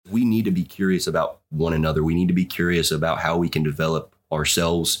we need to be curious about one another. We need to be curious about how we can develop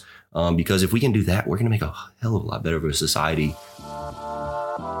ourselves. Because if we can do that, we're going to make a hell of a lot better of a society.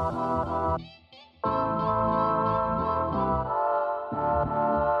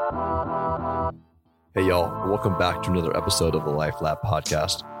 Hey y'all, welcome back to another episode of the Life Lab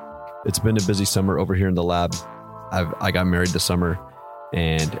podcast. It's been a busy summer over here in the lab. I got married this summer,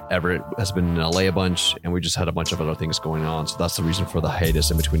 and Everett has been in LA a bunch, and we just had a bunch of other things going on. So that's the reason for the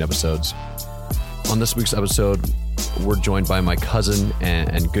hiatus in between episodes. On this week's episode, we're joined by my cousin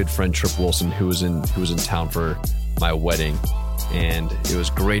and good friend Trip Wilson, who was in town for my wedding. And it was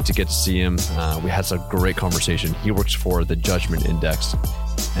great to get to see him. We had some great conversation. He works for the Judgment Index,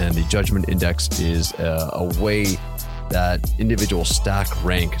 and the Judgment Index is a way that individuals stack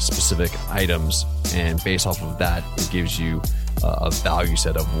rank specific items, and based off of that, it gives you a value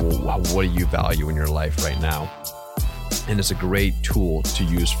set of what do you value in your life right now. And it's a great tool to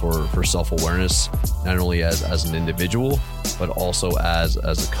use for self-awareness, not only as an individual, but also as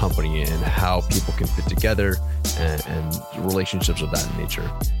a company, and how people can fit together and relationships of that nature.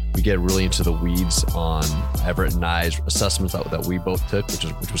 We get really into the weeds on Everett and I's assessments that we both took,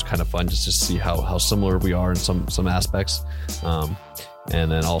 which was kind of fun just to see how similar we are in some aspects.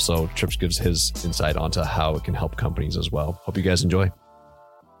 And then also Trips gives his insight onto how it can help companies as well. Hope you guys enjoy.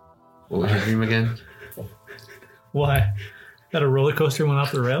 What was your dream again? Why? That a roller coaster went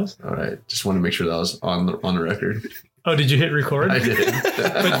off the rails? All right. Just want to make sure that was on the record. Oh, did you hit record? I did.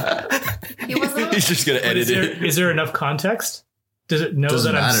 He's just going to edit it. Is there enough context? Does it know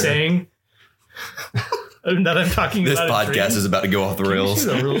that I'm saying that I'm talking this about this podcast is about to go off the rails?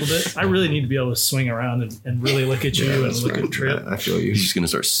 A little bit. I really need to be able to swing around and really look at you and look at Trip. I feel you. He's just going to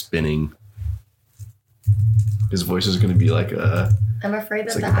start spinning. His voice is going to be like a... I'm afraid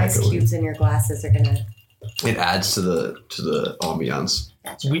that the ice cubes in your glasses are going to... It adds to the ambiance.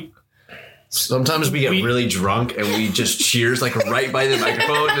 Gotcha. Sometimes we get really drunk and we just cheers like right by the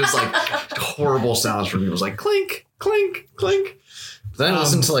microphone, and it's like horrible sounds from people. It's like clink, clink, clink. Then I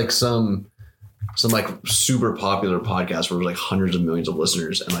listen to like some like super popular podcasts where there's like hundreds of millions of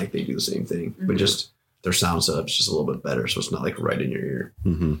listeners, and like they do the same thing, but just their sound setup's just a little bit better, so it's not like right in your ear.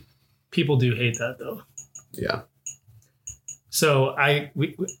 Mm-hmm. People do hate that though. Yeah. So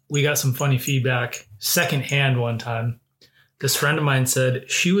we got some funny feedback secondhand one time. This friend of mine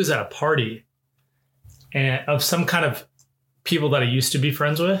said she was at a party and of some kind of people that I used to be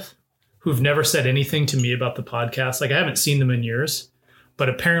friends with who've never said anything to me about the podcast. Like I haven't seen them in years, but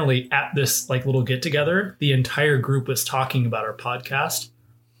apparently at this like little get together, the entire group was talking about our podcast.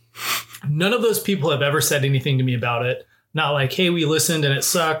 None of those people have ever said anything to me about it. Not like, hey, we listened and it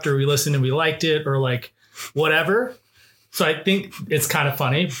sucked, or we listened and we liked it, or like whatever. So I think it's kind of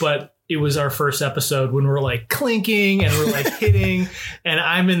funny, but it was our first episode when we're like clinking and we're like hitting, and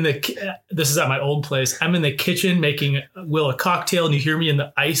I'm in this is at my old place. I'm in the kitchen making Will a cocktail, and you hear me in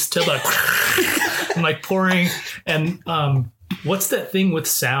the ice till like I'm like pouring. And what's that thing with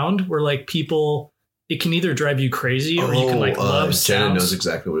sound where like people, it can either drive you crazy or you can like love sounds. Jenna knows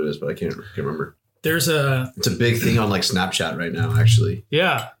exactly what it is, but I can't remember. It's a big thing on like Snapchat right now, actually.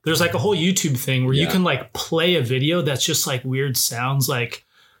 Yeah. There's like a whole YouTube thing where you can like play a video that's just like weird sounds, like,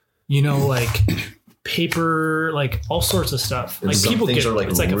 you know, like paper, like all sorts of stuff. And like some people things get, are like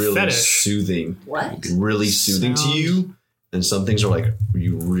it's like really a fetish. Soothing. What? Really soothing to you. And some things are like,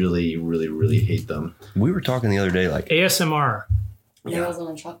 you really, really, really hate them. We were talking the other day, like ASMR. Nails on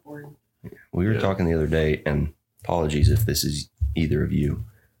a chalkboard. we were talking the other day, and apologies if this is either of you,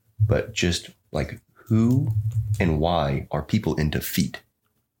 but just like who and why are people into feet?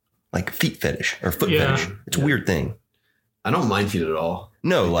 Like feet fetish or foot fetish. It's a weird thing. I don't mind feet at all.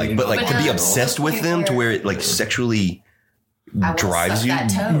 No, like, but like to be obsessed with them to where it like sexually drives you.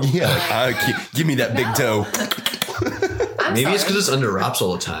 Yeah, like, give me that big toe. Maybe it's because it's under wraps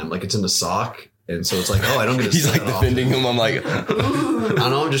all the time. Like it's in the sock. And so it's like, oh, I don't get to He's like defending him. I'm like, I don't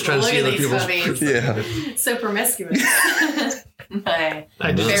know. I'm just trying to see other people's. Yeah. So promiscuous. I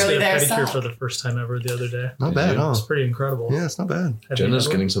did a pedicure for the first time ever the other day. Not bad, huh? It's pretty incredible. Yeah, it's not bad. Jenna's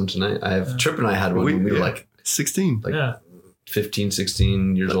getting some tonight. Trip and I had one when we were like 16. Like 15,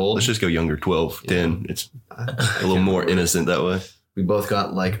 16 years old. Let's just go younger, 12, 10. It's a little more innocent that way. We both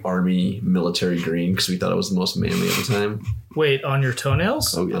got like army military green because we thought it was the most manly at the time. Wait, on your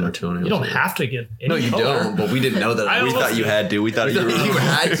toenails? Oh, yeah. On our toenails. You don't have to get any No, you color. don't, but we didn't know that. We thought you had to. We thought you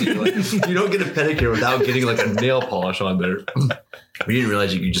had to. Like, you don't get a pedicure without getting like a nail polish on there. We didn't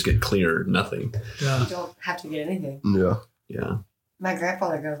realize you could just get clear nothing. Yeah. You don't have to get anything. Yeah. Yeah. My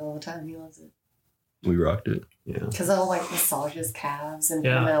grandfather goes all the time. He loves it. We rocked it. Yeah. Because they'll like massage his calves and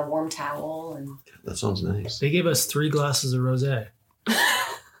put him in a warm towel. And that sounds nice. They gave us 3 glasses of rosé.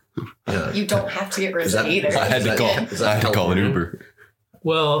 You don't have to get risen either. I had to call. Is that I had to call an California? Uber.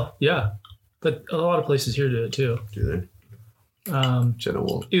 Well, yeah, but a lot of places here do it too. Do they? Jenna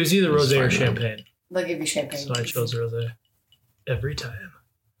will. It was either Let's rosé or find out. champagne, They'll give you champagne. so I chose rosé every time.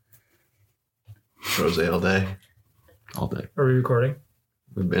 Rose all day. All day. Are we recording?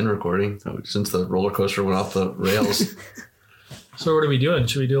 We've been recording since the roller coaster went off the rails. So what are we doing?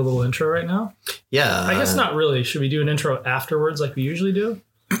 Should we do a little intro right now? Yeah. I guess not really. Should we do an intro afterwards like we usually do?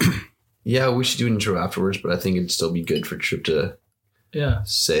 Yeah, we should do an intro afterwards, but I think it'd still be good for Trip to Yeah.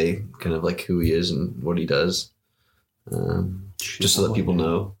 say kind of like who he is and what he does. Just so that people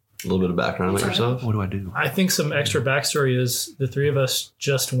know a little bit of background about yourself. What do I do? I think some extra backstory is the three of us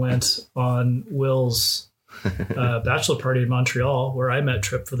just went on Will's bachelor party in Montreal, where I met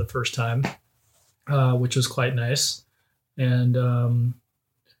Trip for the first time, which was quite nice. And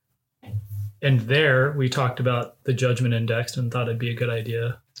there we talked about the Judgment Index and thought it'd be a good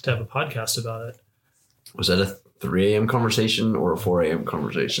idea to have a podcast about it. Was that a 3 a.m. conversation or a 4 a.m.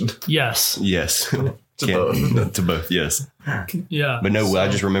 conversation? Yes. Yes. To both. To both, yes. Yeah. But no, I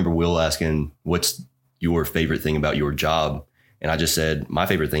just remember Will asking, what's your favorite thing about your job? And I just said, my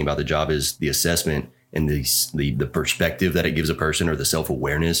favorite thing about the job is the assessment and the perspective that it gives a person, or the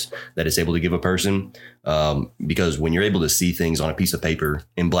self-awareness that it's able to give a person. Because when you're able to see things on a piece of paper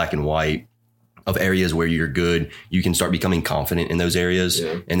in black and white of areas where you're good, you can start becoming confident in those areas.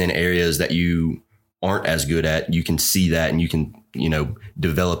 Yeah. And then areas that you aren't as good at, you can see that and you can,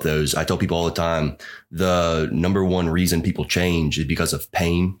 develop those. I tell people all the time, the number one reason people change is because of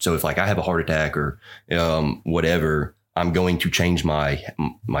pain. So if like I have a heart attack or whatever, I'm going to change my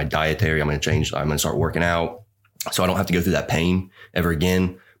dietary. I'm going to start working out so I don't have to go through that pain ever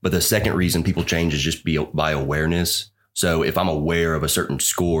again. But the second reason people change is just by awareness. So if I'm aware of a certain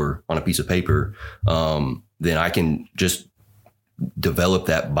score on a piece of paper, then I can just develop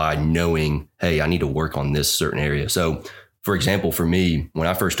that by knowing, hey, I need to work on this certain area. So for example, for me, when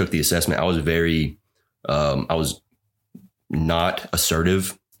I first took the assessment, I was I was not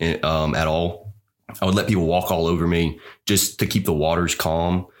assertive at all. I would let people walk all over me just to keep the waters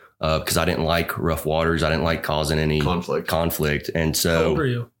calm, because I didn't like rough waters. I didn't like causing any conflict. And so How old were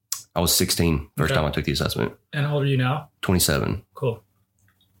you? I was 16 first Okay. time I took the assessment. And how old are you now? 27. Cool.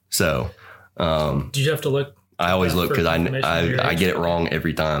 So Did you have to look? I always look because information on your I age? get it wrong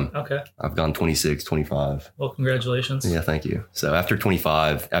every time. Okay. I've gone 26, 25. Well, congratulations. Yeah, thank you. So after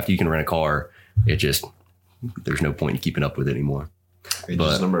 25, after you can rent a car, there's no point in keeping up with it anymore.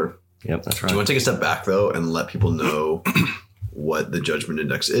 Just number. Yep, that's Do right. you want to take a step back though and let people know what the Judgment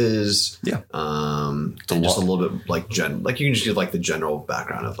Index is? Yeah. And just a little bit like you can just give like the general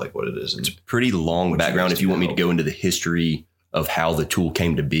background of like what it is. And Pretty long What you background guys if you do want me now. to go into the history of how the tool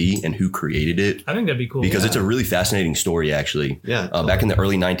came to be and who created it, I think that'd be cool. because it's a really fascinating story, actually. yeah. Back in the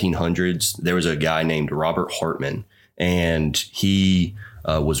early 1900s, there was a guy named Robert Hartman, and he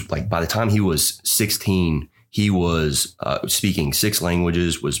was like, by the time he was 16, he was speaking 6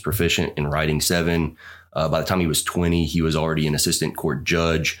 languages, was proficient in writing 7. By the time he was 20, he was already an assistant court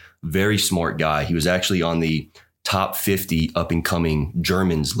judge. Very smart guy. He was actually on the top 50 up and coming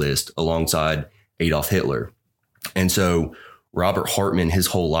Germans list alongside Adolf Hitler. And so Robert Hartman, his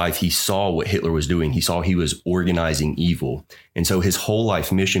whole life, he saw what Hitler was doing. He saw he was organizing evil. And so his whole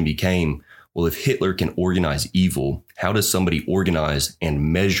life mission became, well, if Hitler can organize evil, how does somebody organize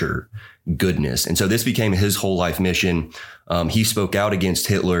and measure goodness? And so this became his whole life mission. He spoke out against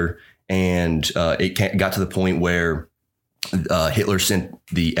Hitler, and it got to the point where Hitler sent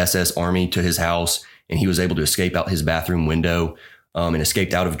the SS army to his house, and he was able to escape out his bathroom window and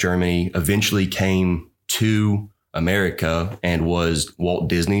escaped out of Germany, eventually came to America and was Walt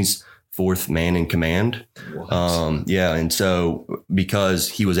Disney's 4th man in command. Yeah. And so because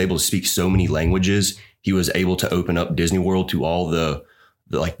he was able to speak so many languages, he was able to open up Disney World to all the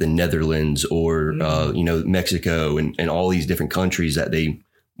Netherlands or, Mexico and all these different countries that they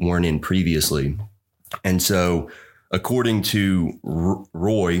weren't in previously. And so according to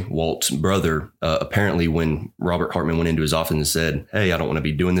Roy, Walt's brother, apparently when Robert Hartman went into his office and said, hey, I don't want to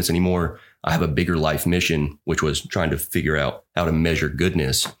be doing this anymore, I have a bigger life mission, which was trying to figure out how to measure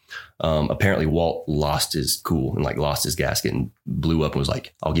goodness. Apparently Walt lost his cool and lost his gasket and blew up and was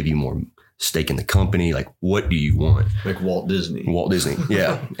like, I'll give you more stake in the company. Like, what do you want? like Walt Disney. Walt Disney.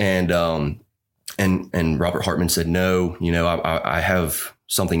 Yeah. And Robert Hartman said, no, I have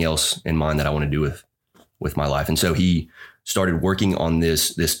something else in mind that I want to do with my life. And so he started working on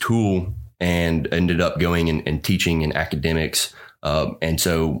this tool and ended up going and teaching in academics. And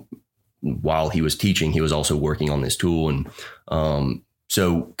so while he was teaching, he was also working on this tool. And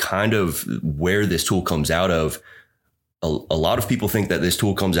so kind of where this tool comes out of, a lot of people think that this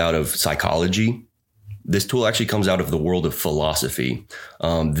tool comes out of psychology. This tool actually comes out of the world of philosophy.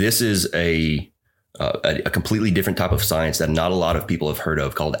 This is a completely different type of science that not a lot of people have heard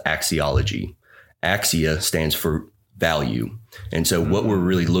of, called axiology. Axia stands for value. And so what we're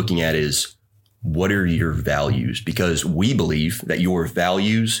really looking at is, what are your values? Because we believe that your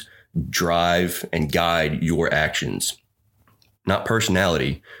values drive and guide your actions, not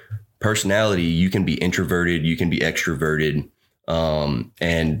personality. Personality, you can be introverted, you can be extroverted.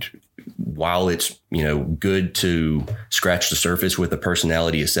 And while it's, good to scratch the surface with a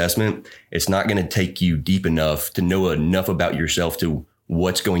personality assessment, it's not going to take you deep enough to know enough about yourself to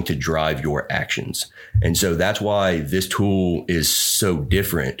what's going to drive your actions. And so that's why this tool is so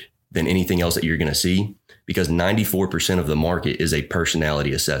different than anything else that you're going to see, because 94% of the market is a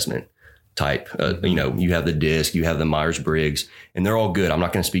personality assessment type. You have the DISC, you have the Myers-Briggs, and they're all good. I'm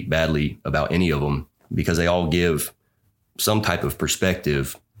not going to speak badly about any of them because they all give some type of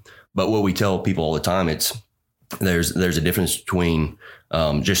perspective. But what we tell people all the time, there's a difference between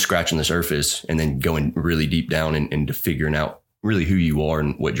just scratching the surface and then going really deep down and to figuring out really who you are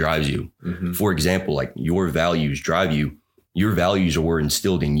and what drives you. Mm-hmm. For example, like your values drive you. Your values were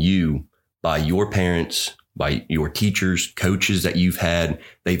instilled in you by your parents, by your teachers, coaches that you've had.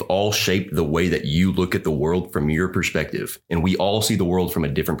 They've all shaped the way that you look at the world from your perspective. And we all see the world from a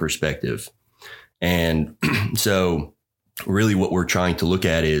different perspective. And so really what we're trying to look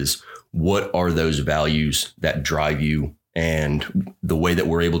at is, what are those values that drive you? And the way that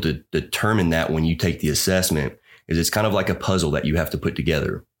we're able to determine that when you take the assessment is, it's kind of like a puzzle that you have to put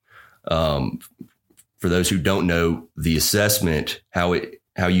together. For those who don't know the assessment, how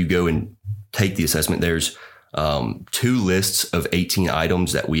you go and take the assessment, there's 2 lists of 18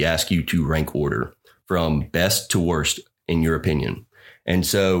 items that we ask you to rank order from best to worst in your opinion. And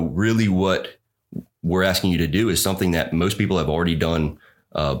so really what we're asking you to do is something that most people have already done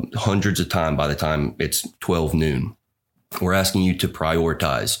hundreds of times by the time it's 12 noon. We're asking you to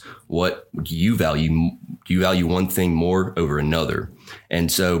prioritize. What do you value? Do you value one thing more over another?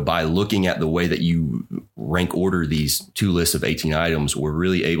 And so by looking at the way that you rank order these 2 lists of 18 items, we're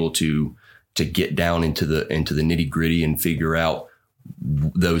really able to get down into the nitty gritty and figure out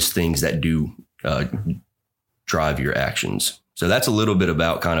those things that do drive your actions. So that's a little bit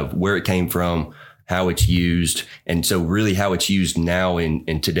about kind of where it came from, how it's used. And so really how it's used now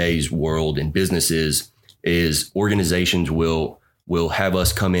in today's world in businesses is organizations will have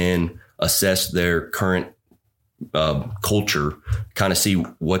us come in, assess their current culture, kind of see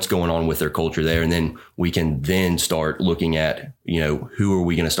what's going on with their culture there. And then we can then start looking at, who are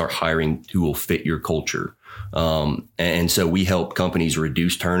we going to start hiring who will fit your culture. And so we help companies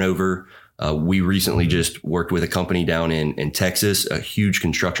reduce turnover. We recently just worked with a company down in Texas, a huge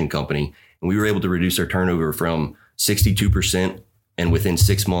construction company, and we were able to reduce their turnover from 62%. And within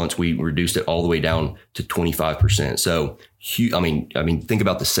 6 months, we reduced it all the way down to 25%. So, I mean, think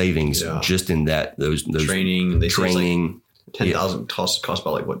about the savings just in that those training. They training. Like $10,000 cost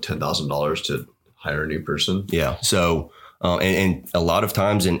about like what, $10,000 to hire a new person. Yeah. So, and a lot of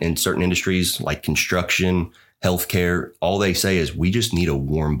times in certain industries like construction, healthcare, all they say is, we just need a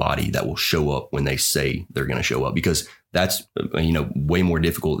warm body that will show up when they say they're going to show up, because that's way more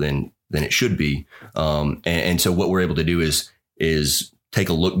difficult than it should be. And so what we're able to do is take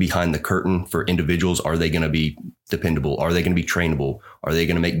a look behind the curtain for individuals. Are they going to be dependable? Are they going to be trainable? Are they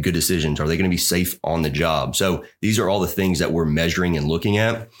going to make good decisions? Are they going to be safe on the job? So these are all the things that we're measuring and looking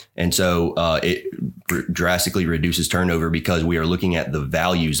at. And so it drastically reduces turnover because we are looking at the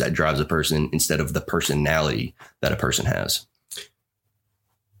values that drives a person instead of the personality that a person has.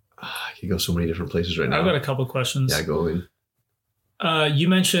 I could go so many different places right now. I've got a couple questions. Yeah, go in. You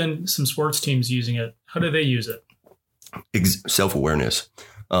mentioned some sports teams using it. How do they use it? Self-awareness.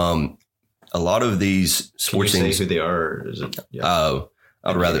 A lot of these sports teams, say who they are? Is it?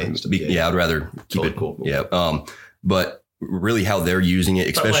 I'd rather keep it cool. Yeah. But really how they're using it,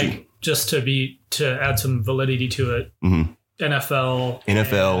 especially just to add some validity to it. Mm-hmm.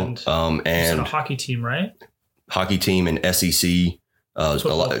 NFL and a hockey team, right? Hockey team and SEC.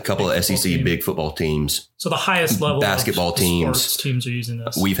 A couple of SEC big football teams. So the highest level basketball teams are using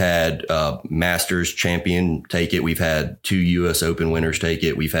this. We've had Masters champion take it. We've had 2 U.S. Open winners take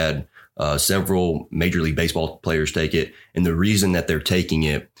it. We've had several Major League Baseball players take it. And the reason that they're taking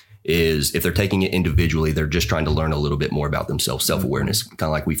it is, if they're taking it individually, they're just trying to learn a little bit more about themselves, self-awareness, kind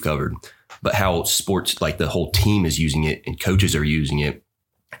of like we've covered. But how sports, like the whole team is using it and coaches are using it,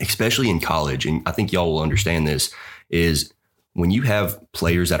 especially in college, and I think y'all will understand this, is when you have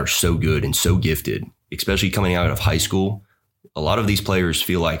players that are so good and so gifted, especially coming out of high school, a lot of these players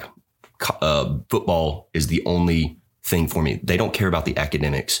feel like football is the only thing for me. They don't care about the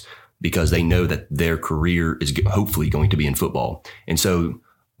academics because they know that their career is hopefully going to be in football. And so,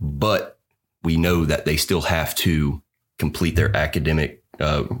 but we know that they still have to complete their academic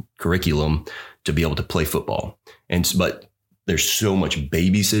curriculum to be able to play football. But there's so much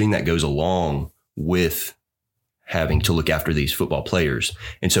babysitting that goes along with having to look after these football players.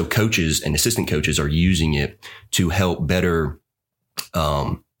 And so coaches and assistant coaches are using it to help better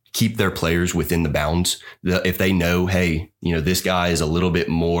keep their players within the bounds. If they know, hey, this guy is a little bit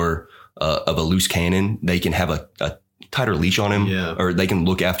more of a loose cannon, they can have a tighter leash on him, or they can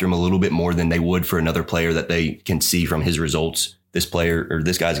look after him a little bit more than they would for another player that they can see from his results. This player or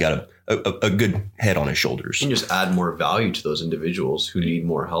this guy's got a good head on his shoulders. And just add more value to those individuals who need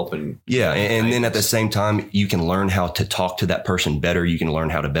more help. And then at the same time, you can learn how to talk to that person better. You can learn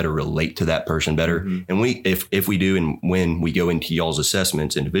how to better relate to that person better. Mm-hmm. And if we do, and when we go into y'all's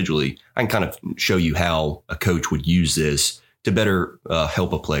assessments individually, I can kind of show you how a coach would use this to better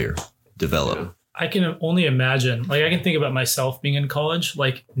help a player develop. Yeah. I can only imagine, I can think about myself being in college,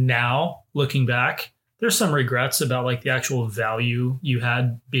 now looking back, there's some regrets about the actual value you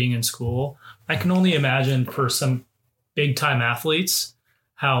had being in school. I can only imagine for some big time athletes,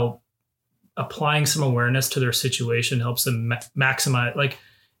 how applying some awareness to their situation helps them maximize.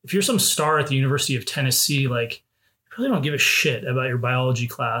 If you're some star at the University of Tennessee, you really don't give a shit about your biology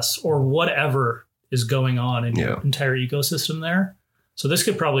class or whatever is going on in your entire ecosystem there. So this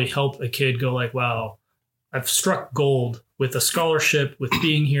could probably help a kid go wow, I've struck gold with a scholarship, with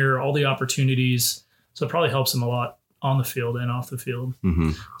being here, all the opportunities. So it probably helps them a lot on the field and off the field.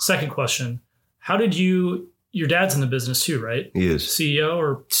 Mm-hmm. Second question, how did your dad's in the business too, right? He is. CEO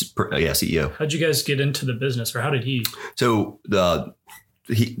or? Yeah, CEO. How'd you guys get into the business, or how did he? So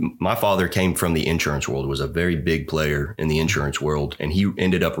my father came from the insurance world, was a very big player in the insurance world. And he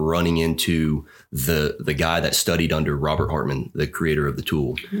ended up running into the guy that studied under Robert Hartman, the creator of the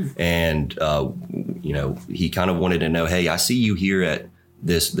tool. And, he kind of wanted to know, hey, I see you here at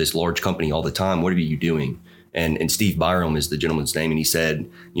this large company all the time. What are you doing? And Steve Byram is the gentleman's name. And he said,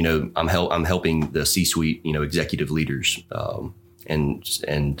 I'm helping the C-suite, executive leaders.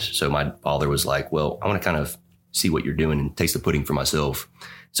 And so my father was like, well, I want to kind of see what you're doing and taste the pudding for myself.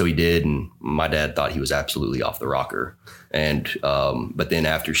 So he did. And my dad thought he was absolutely off the rocker. And, but then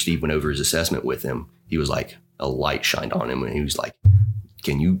after Steve went over his assessment with him, he was like, a light shined on him. And he was like,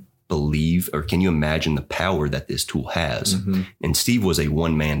 can you believe, or can you imagine the power that this tool has? Mm-hmm. And Steve was a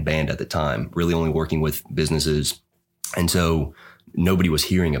one-man band at the time, really only working with businesses. And so nobody was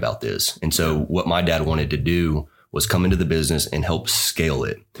hearing about this. And so what my dad wanted to do was come into the business and help scale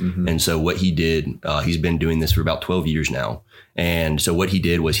it. Mm-hmm. And so what he did, he's been doing this for about 12 years now. And so what he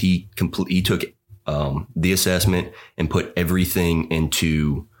did was he took the assessment and put everything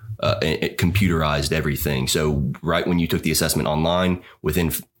into it computerized everything. So right when you took the assessment online,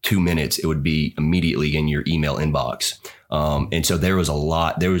 within 2 minutes, it would be immediately in your email inbox. And so there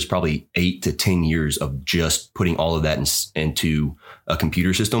was probably 8 to 10 years of just putting all of that into a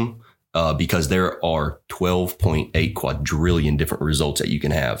computer system, because there are 12.8 quadrillion different results that you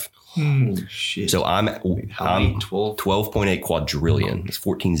can have. Holy shit. So I'm 12.8 quadrillion. It's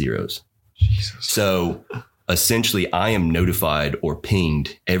 14 zeros. Jesus. So essentially, I am notified or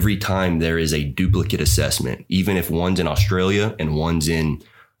pinged every time there is a duplicate assessment, even if one's in Australia and one's in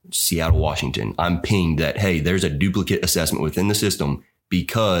Seattle, Washington. I'm pinged that, hey, there's a duplicate assessment within the system,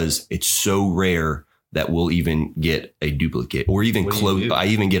 because it's so rare that we'll even get a duplicate, or even close. I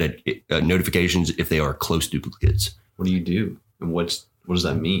even get a notifications if they are close duplicates. What do you do? And what does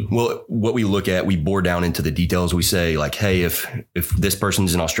that mean? Well, what we look at, we bore down into the details. We say hey, if this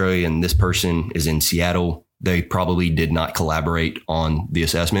person's in Australia and this person is in Seattle, they probably did not collaborate on the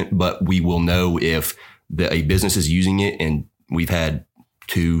assessment, but we will know if a business is using it, and we've had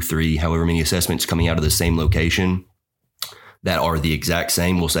 2, 3, however many assessments coming out of the same location that are the exact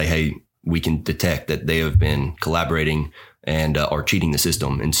same. We'll say, hey, we can detect that they have been collaborating and are cheating the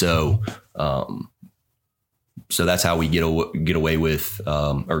system. And so, so that's how we get away with,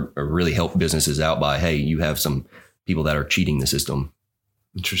 or really help businesses out by, hey, you have some people that are cheating the system.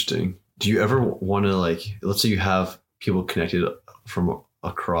 Interesting. Do you ever want to let's say you have people connected from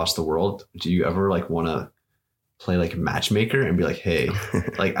across the world. Do you ever want to play matchmaker and be like, hey,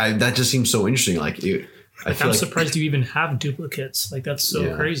 that just seems so interesting. I'm surprised you even have duplicates. That's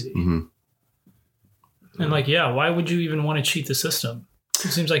so crazy. Mm-hmm. And why would you even want to cheat the system?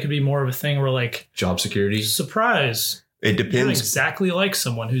 It seems like it'd be more of a thing where job security. Surprise. It depends. You're exactly like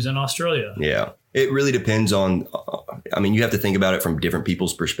someone who's in Australia. Yeah. It really depends on, you have to think about it from different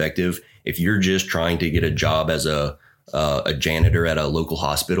people's perspective. If you're just trying to get a job as a janitor at a local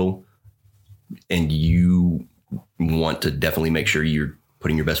hospital, and you want to definitely make sure you're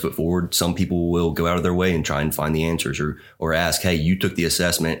putting your best foot forward. Some people will go out of their way and try and find the answers or ask, hey, you took the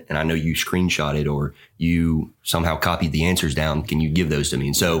assessment and I know you screenshot it or you somehow copied the answers down. Can you give those to me?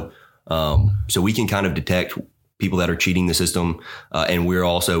 And so we can kind of detect people that are cheating the system. And we're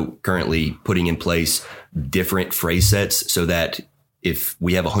also currently putting in place different phrase sets so that if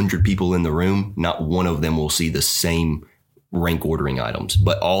we have 100 people in the room, not one of them will see the same rank ordering items,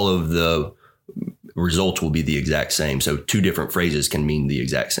 but all of the results will be the exact same. So 2 different phrases can mean the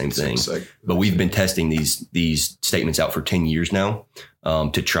exact same thing. But we've been testing these statements out for 10 years now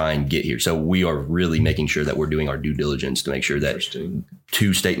to try and get here. So we are really making sure that we're doing our due diligence to make sure that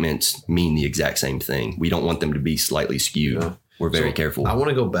 2 statements mean the exact same thing. We don't want them to be slightly skewed. Yeah. We're very careful. I want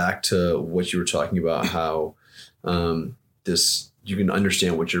to go back to what you were talking about, how you can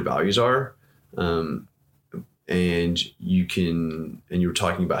understand what your values are. And you were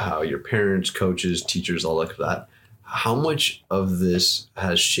talking about how your parents, coaches, teachers, all like that. How much of this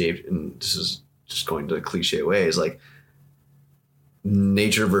has shaped, and this is just going to the cliche ways, like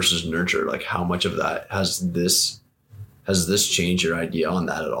nature versus nurture. Like how much of that has this changed your idea on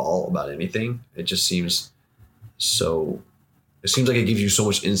that at all about anything? It just seems like it gives you so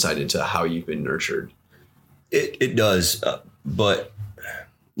much insight into how you've been nurtured. It does. But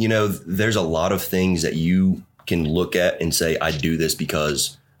there's a lot of things that you can look at and say, I do this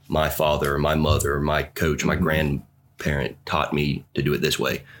because my father or my mother or my coach, my grandparent taught me to do it this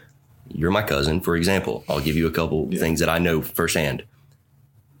way. You're my cousin, for example. I'll give you a couple things that I know firsthand.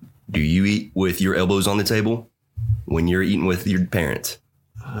 Do you eat with your elbows on the table when you're eating with your parents?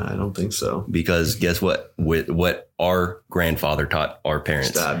 I don't think so. Because guess what? With what our grandfather taught our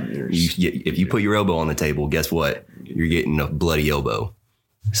parents, if you put your elbow on the table, guess what? You're getting a bloody elbow.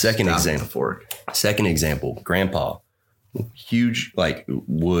 Second example, grandpa, huge,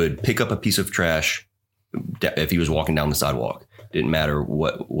 would pick up a piece of trash if he was walking down the sidewalk. Didn't matter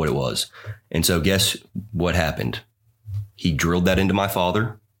what it was. And so guess what happened? He drilled that into my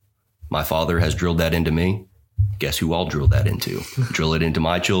father. My father has drilled that into me. Guess who I'll drill that into? Drill it into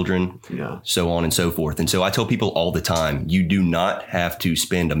my children, so on and so forth. And so I tell people all the time, you do not have to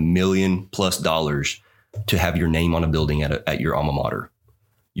spend $1 million+ to have your name on a building at your alma mater.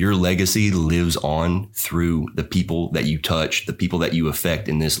 Your legacy lives on through the people that you touch, the people that you affect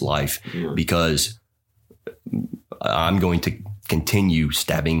in this life, because I'm going to continue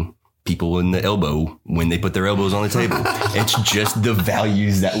stabbing people in the elbow when they put their elbows on the table. It's just the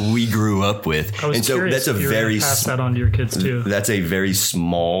values that we grew up with. And so that's a very pass that on to your kids too. That's a very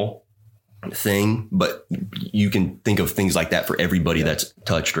small thing, but you can think of things like that for everybody that's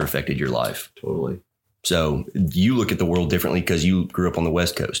touched or affected your life. Totally. So you look at the world differently because you grew up on the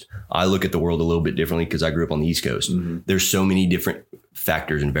West Coast. I look at the world a little bit differently because I grew up on the East Coast. There's so many different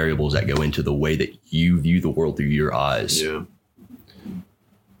factors and variables that go into the way that you view the world through your eyes. Yeah.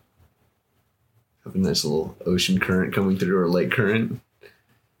 Have a nice little ocean current coming through, or lake current.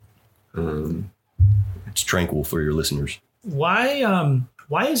 It's tranquil for your listeners. Why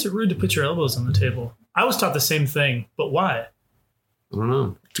is it rude to put your elbows on the table? I was taught the same thing, but why? I don't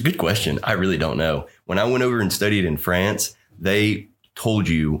know. It's a good question. I really don't know. When I went over and studied in France, they told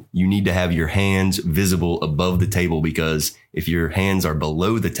you need to have your hands visible above the table, because if your hands are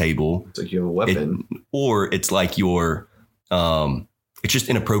below the table, it's like you have a weapon, or it's like you're, it's just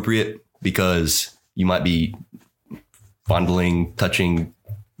inappropriate because you might be fondling, touching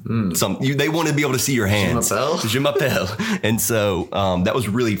they want to be able to see your hands. Je m'appelle. And so that was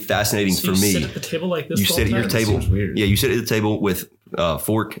really fascinating for me. You sit at the table like this. You sit at your table. Yeah, you sit at the table with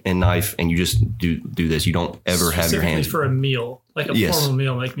fork and knife, and you just do this. You don't ever have your hands for a meal, like a formal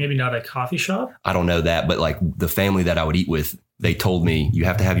meal, like maybe not a coffee shop. I don't know that, but like the family that I would eat with, they told me you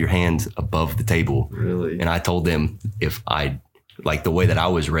have to have your hands above the table. Really? And I told them, if I like the way that I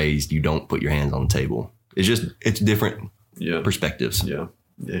was raised, you don't put your hands on the table. It's different perspectives. Yeah.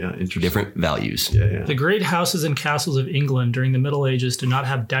 Yeah, interesting. Different values. Yeah. The great houses and castles of England during the Middle Ages did not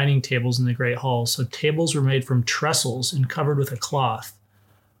have dining tables in the great halls, so tables were made from trestles and covered with a cloth.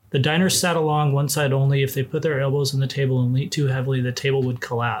 The diners sat along one side only. If they put their elbows on the table and leaned too heavily, the table would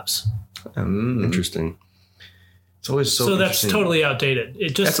collapse. Interesting. It's always so that's totally outdated.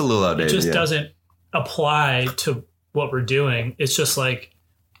 That's a little outdated. It just doesn't apply to what we're doing. It's just like,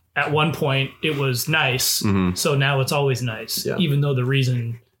 at one point it was nice, so now it's always nice, even though the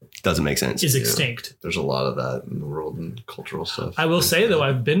reason doesn't make sense is extinct. There's a lot of that in the world and cultural stuff. I will say though,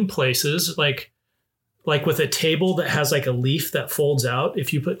 I've been places like with a table that has like a leaf that folds out.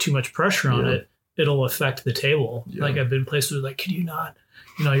 If you put too much pressure on it, it'll affect the table. Like I've been places where like, could you not?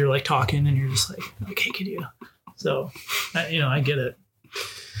 You're like talking and you're just like, okay, could you? So, I get it.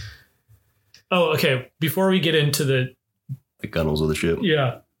 Oh, okay. Before we get into the gunnels of the ship.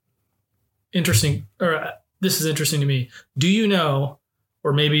 Yeah. Interesting. Or this is interesting to me. Do you know,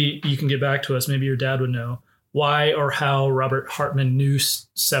 or maybe you can get back to us, maybe your dad would know, why or how Robert Hartman knew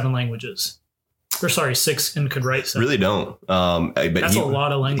 7 languages? Or sorry, 6 and could write 7. Really don't. But that's a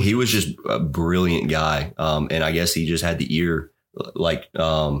lot of language. He was just a brilliant guy. And I guess he just had the ear. Like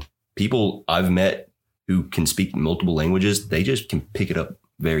people I've met who can speak multiple languages, they just can pick it up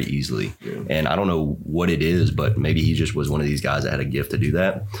very easily. Yeah. And I don't know what it is, but maybe he just was one of these guys that had a gift to do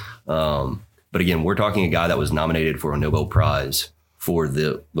that. But again, we're talking a guy that was nominated for a Nobel Prize for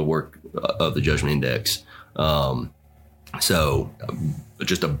the work of the Judgment Index. So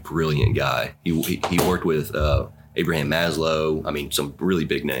just a brilliant guy. He worked with Abraham Maslow. I mean, some really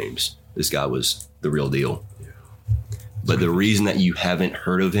big names. This guy was the real deal. But the reason that you haven't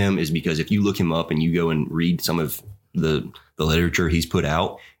heard of him is because if you look him up and you go and read some of the literature he's put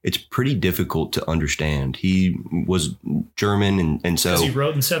out, it's pretty difficult to understand. He was German, and so he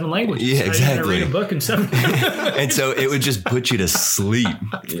wrote in 7 languages. Yeah, exactly. Read a book in 7. And so it would just put you to sleep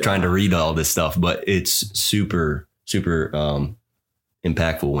trying to read all this stuff. But it's super, super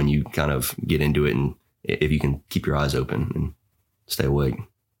impactful when you kind of get into it, and if you can keep your eyes open and stay awake.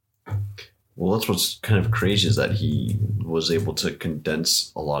 Well, that's what's kind of crazy is that he was able to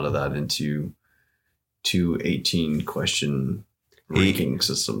condense a lot of that into 2 18-question ranking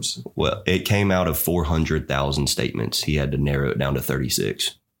systems. Well, it came out of 400,000 statements. He had to narrow it down to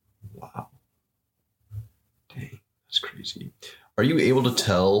 36. Wow. Dang, that's crazy. Are you able to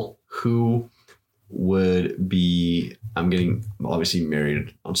tell who would be, I'm getting obviously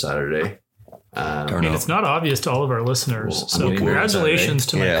married on Saturday. It's not obvious to all of our listeners. Well, so congratulations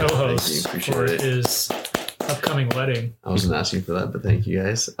to my co-host for it. his upcoming wedding. I wasn't asking for that, but thank you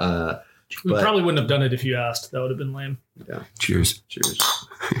guys. We probably wouldn't have done it if you asked. That would have been lame. Yeah. Cheers.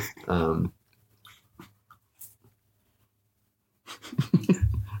 Can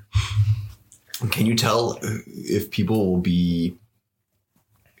you tell if people will be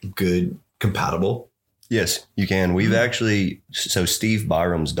good, compatible? Yes, you can. We've actually, so Steve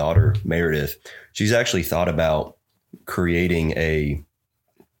Byram's daughter, Meredith, she's actually thought about creating a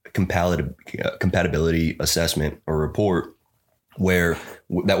compatibility assessment or report where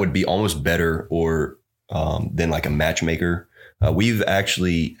that would be almost better or than like a matchmaker. We've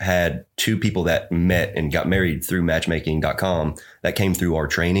actually had 2 people that met and got married through matchmaking.com that came through our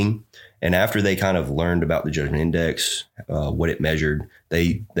training. And after they kind of learned about the Judgment Index, what it measured,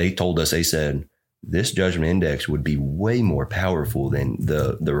 they told us, they said, this Judgment Index would be way more powerful than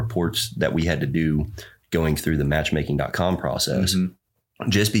the reports that we had to do going through the matchmaking.com process. Mm-hmm.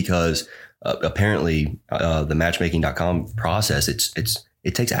 Just because apparently the matchmaking.com process,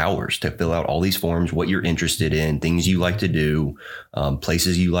 it takes hours to fill out all these forms, what you're interested in, things you like to do,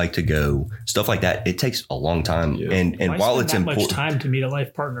 places you like to go, stuff like that. It takes a long time. Yeah. And while it's important, much time to meet a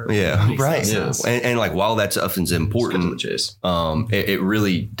life partner. Yeah, right. Yeah. And like while that stuff is important, it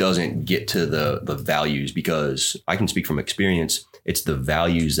really doesn't get to the values, because I can speak from experience. It's the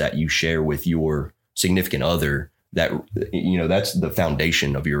values that you share with your significant other that, you know, that's the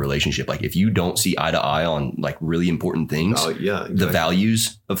foundation of your relationship. Like if you don't see eye to eye on like really important things, the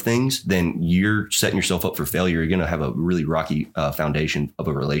values of things, then you're setting yourself up for failure. You're going to have a really rocky foundation of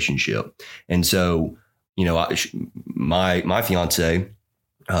a relationship. And so, you know, my fiance,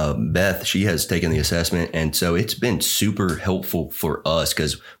 Beth, she has taken the assessment. And so it's been super helpful for us,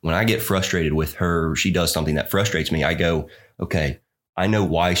 because when I get frustrated with her, she does something that frustrates me. I go, okay, I know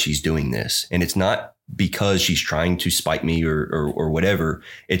why she's doing this. And it's not because she's trying to spite me or whatever.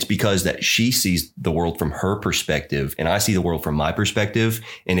 It's because that she sees the world from her perspective and I see the world from my perspective.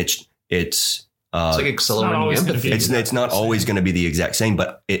 And it's like accelerating empathy. It's not always going to be the exact same,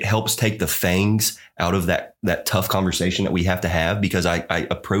 but it helps take the fangs out of that tough conversation that we have to have, because I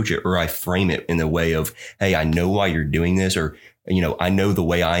approach it or I frame it in the way of, hey, I know why you're doing this, or, you know, I know the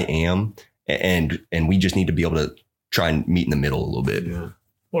way I am, and we just need to be able to try and meet in the middle a little bit. Yeah.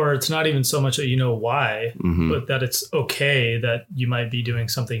 Or it's not even so much that you know why, but that it's okay that you might be doing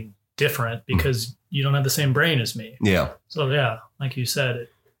something different because you don't have the same brain as me. Yeah. So yeah, like you said,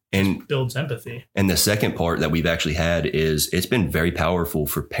 it builds empathy. And the second part that we've actually had is it's been very powerful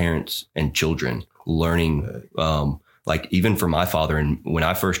for parents and children learning, like even for my father. And when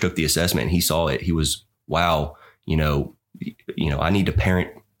I first took the assessment and he saw it, he was, wow, you know, I need to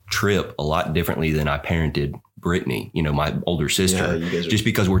parent Trip a lot differently than I parented Brittany, you know, my older sister, just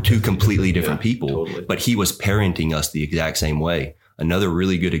because we're 2 completely different people, totally. But he was parenting us the exact same way. Another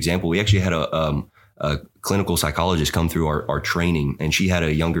really good example, we actually had a clinical psychologist come through our training, and she had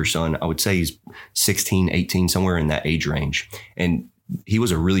a younger son. I would say he's 16, 18, somewhere in that age range. And he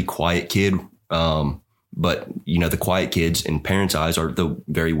was a really quiet kid. But, you know, the quiet kids in parents' eyes are the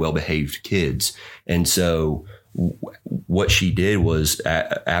very well-behaved kids. And so what she did was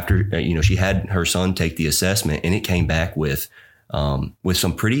after, you know, she had her son take the assessment, and it came back with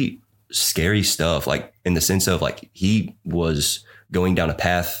some pretty scary stuff, like in the sense of like he was going down a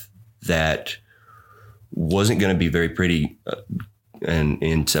path that wasn't going to be very pretty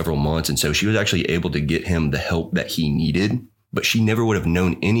in several months. And so she was actually able to get him the help that he needed. But she never would have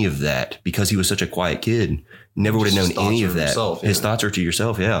known any of that because he was such a quiet kid. Never would have known any of that. Himself, His thoughts are to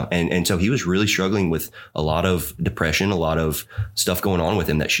yourself. Yeah. And so he was really struggling with a lot of depression, a lot of stuff going on with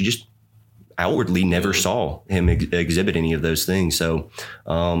him that she just outwardly never saw him exhibit any of those things. So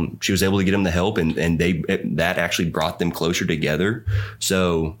she was able to get him the help, and that actually brought them closer together.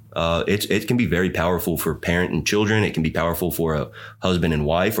 So it can be very powerful for parent and children. It can be powerful for a husband and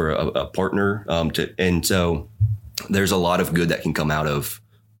wife or a partner. And so there's a lot of good that can come out of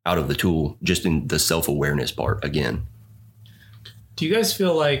the tool, just in the self-awareness part again. Do you guys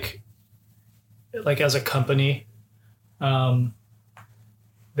feel like as a company,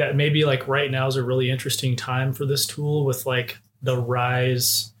 that maybe like right now is a really interesting time for this tool, with like the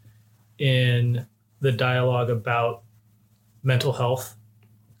rise in the dialogue about mental health?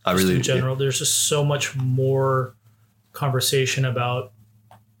 In general, there's just so much more conversation about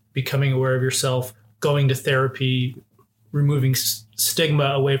becoming aware of yourself, going to therapy, removing stigma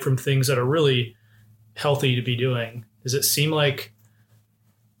away from things that are really healthy to be doing. Does it seem like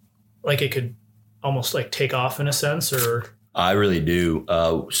it could almost like take off in a sense? Or I really do.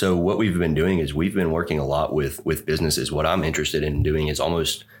 So what we've been doing is we've been working a lot with businesses. What I'm interested in doing is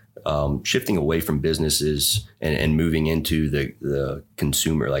almost shifting away from businesses and moving into the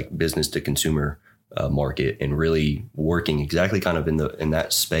consumer, like business to consumer market, and really working exactly kind of in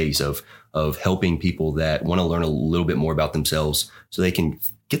that space of helping people that want to learn a little bit more about themselves so they can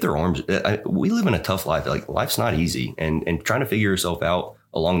get their arms. We live in a tough life. Like, life's not easy, and trying to figure yourself out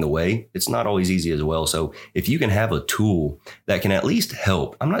along the way, it's not always easy as well. So if you can have a tool that can at least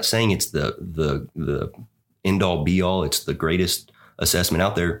help, I'm not saying it's the end all be all, it's the greatest assessment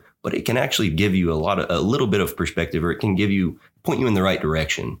out there, but it can actually give you a little bit of perspective, or it can point you in the right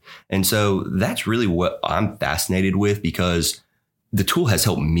direction. And so that's really what I'm fascinated with, because the tool has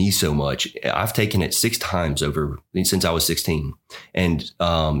helped me so much. I've taken it 6 times since I was 16. And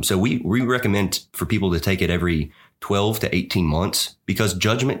so we recommend for people to take it every 12 to 18 months, because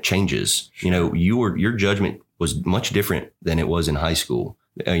judgment changes. You know, your judgment was much different than it was in high school,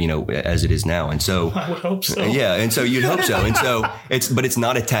 as it is now. And so I would hope so. Yeah. And so you'd hope so. And so it's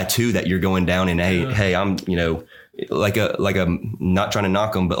not a tattoo that you're going down and, hey, I'm, like a not trying to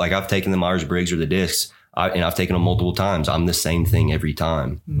knock them, but like I've taken the Myers-Briggs or the DISCs, and I've taken them multiple times. I'm the same thing every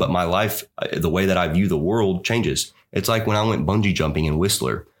time. Mm-hmm. But my life, the way that I view the world changes. It's like when I went bungee jumping in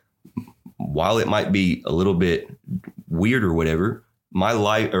Whistler. While it might be a little bit weird or whatever, my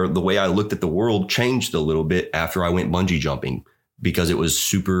life, or the way I looked at the world, changed a little bit after I went bungee jumping, because it was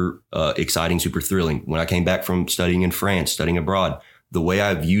super exciting, super thrilling. When I came back from studying in France, studying abroad, the way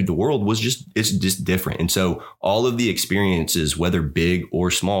I viewed the world it's just different. And so all of the experiences, whether big or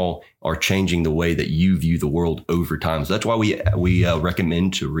small, are changing the way that you view the world over time. So that's why we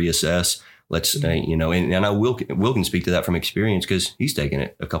recommend to reassess. Let's, and I will can speak to that from experience, because he's taken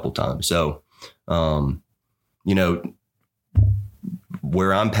it a couple times. So,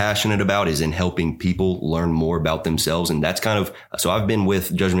 where I'm passionate about is in helping people learn more about themselves. And that's so I've been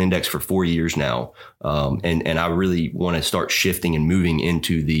with Judgment Index for 4 years now. And I really want to start shifting and moving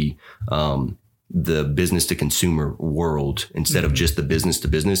into the business to consumer world instead of just the business to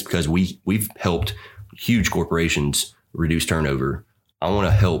business, because we've helped huge corporations reduce turnover. I want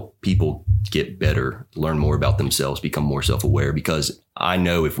to help people get better, learn more about themselves, become more self-aware, because I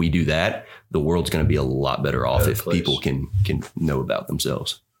know if we do that, the world's going to be a lot better off if people can know about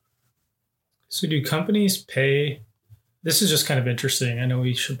themselves. So do companies pay? This is just kind of interesting. I know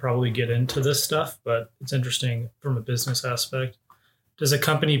we should probably get into this stuff, but it's interesting from a business aspect. Does a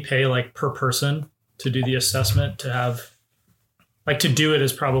company pay like per person to do the assessment, to do it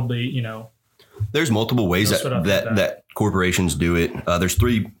is probably, There's multiple ways that corporations do it. There's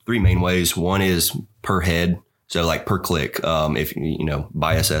three main ways. One is per head. So like per click, if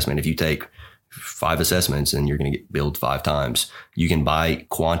by assessment, if you take 5 assessments and you're going to get billed 5 times, you can buy a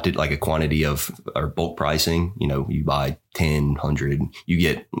quantity of, or bulk pricing. You buy 10, 100, you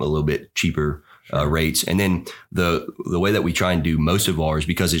get a little bit cheaper rates. And then the way that we try and do most of ours,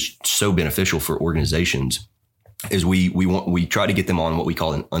 because it's so beneficial for organizations, is we try to get them on what we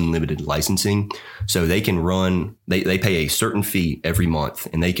call an unlimited licensing. So they can run, they pay a certain fee every month,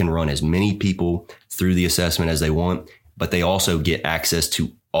 and they can run as many people through the assessment as they want, but they also get access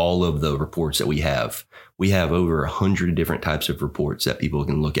to all of the reports that we have over 100 different types of reports that people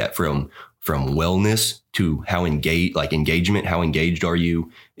can look at, from wellness to how engagement, how engaged are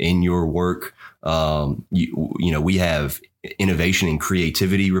you in your work? We have innovation and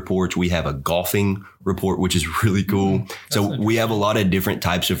creativity reports. We have a golfing report, which is really cool. So we have a lot of different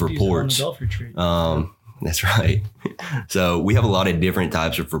types of reports. Golf retreat. That's right. So we have a lot of different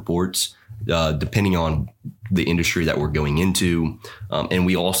types of reports, depending on the industry that we're going into. And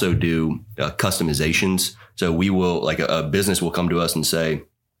we also do customizations. So we will, like a business will come to us and say,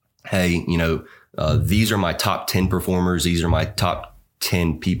 hey, these are my top 10 performers. These are my top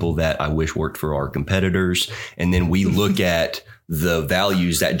 10 people that I wish worked for our competitors. And then we look at the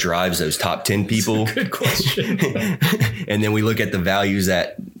values that drives those top 10 people. Good question. And then we look at the values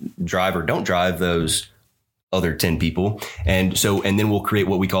that drive or don't drive those other 10 people. And then we'll create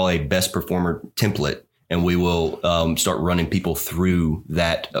what we call a best performer template. And we will start running people through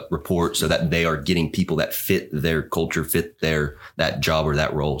that report so that they are getting people that fit their culture, fit that job or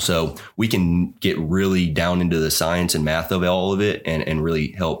that role. So we can get really down into the science and math of all of it and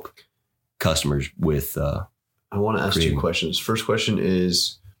really help customers with. I want to ask two questions. First question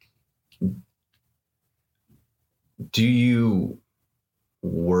is, do you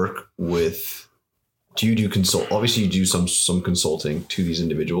do consult? Obviously you do some consulting to these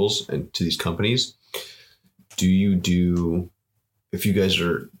individuals and to these companies. If you guys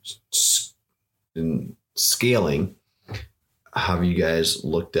are in scaling, have you guys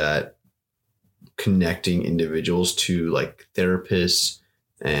looked at connecting individuals to like therapists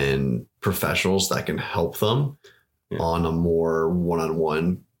and professionals that can help them on a more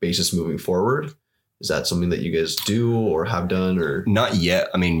one-on-one basis moving forward? Is that something that you guys do or have done, or not yet?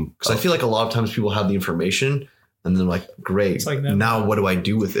 I mean, because I feel like a lot of times people have the information and then like, great, like now what do I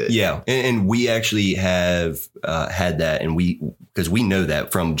do with it? Yeah. And we actually have had that. And because we know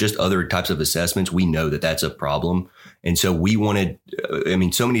that from just other types of assessments, we know that that's a problem. And so we wanted,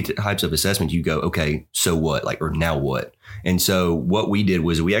 so many types of assessments, you go, okay, so what? Or now what? And so what we did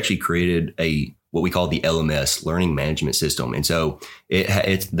was we actually created what we call the LMS, Learning Management System. And so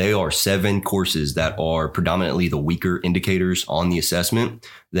they are 7 courses that are predominantly the weaker indicators on the assessment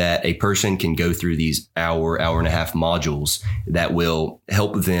that a person can go through these hour and a half modules that will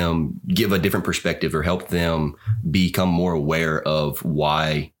help them give a different perspective or help them become more aware of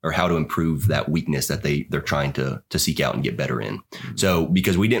why or how to improve that weakness that they're trying to seek out and get better in. Mm-hmm. So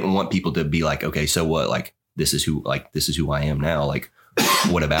because we didn't want people to be like, okay, so what? This is who I am now.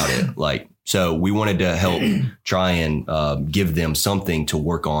 What about it? So we wanted to help try and give them something to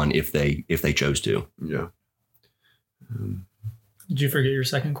work on if they chose to. Yeah. Did you forget your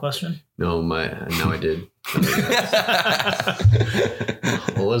second question? No, I did.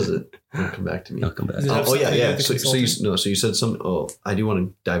 What was it? It'll come back to me. I'll come back. Oh yeah. So you said some. Oh, I do want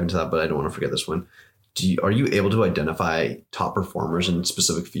to dive into that, but I don't want to forget this one. Are you able to identify top performers in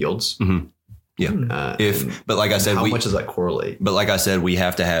specific fields? Mm-hmm. Yeah. But like I said, how much does that correlate? But like I said, we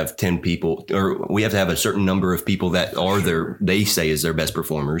have to have 10 people, or we have to have a certain number of people that they say is their best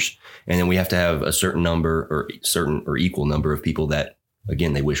performers. And then we have to have a certain number or equal number of people that,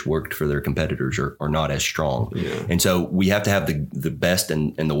 again, they wish worked for their competitors or are not as strong. Yeah. And so we have to have the best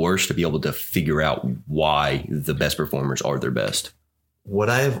and the worst to be able to figure out why the best performers are their best.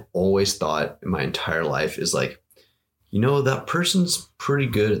 What I've always thought in my entire life is that person's pretty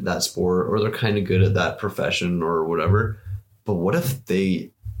good at that sport, or they're kind of good at that profession or whatever. But what if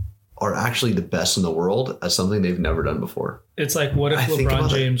they are actually the best in the world at something they've never done before? It's like, what if LeBron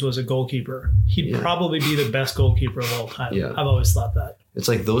James was a goalkeeper? He'd probably be the best goalkeeper of all time. Yeah. I've always thought that. It's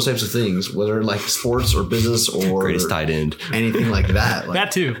like those types of things, whether like sports or business or greatest tight end, anything like that.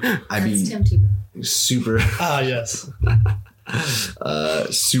 That too. I'd be super. Yes.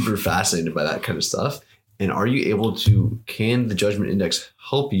 Super fascinated by that kind of stuff. And can the Judgment Index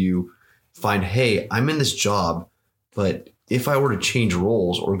help you find, hey, I'm in this job, but if I were to change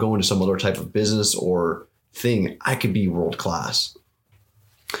roles or go into some other type of business or thing, I could be world class?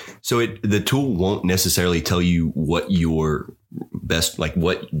 So the tool won't necessarily tell you what your best,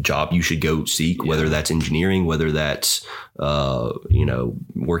 what job you should go seek, whether that's engineering, whether that's,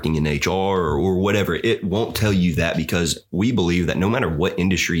 working in HR or whatever. It won't tell you that, because we believe that no matter what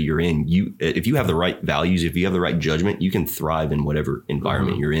industry you're in, if you have the right values, if you have the right judgment, you can thrive in whatever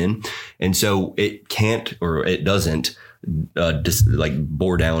environment you're in. And so it can't, or it doesn't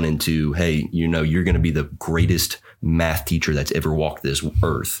bore down into, hey, you're going to be the greatest math teacher that's ever walked this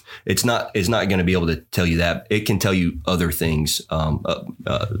earth. It's not going to be able to tell you that. It can tell you other things. Do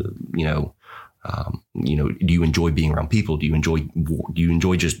you enjoy being around people? Do you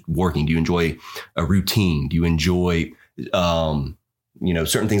enjoy just working? Do you enjoy a routine? Do you enjoy,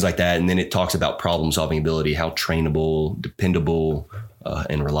 certain things like that. And then it talks about problem solving ability, how trainable, dependable,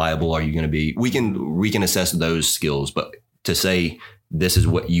 and reliable are you going to be? We can assess those skills, but to say this is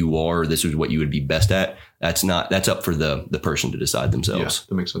what you are, this is what you would be best at, that's up for the person to decide themselves. Yeah,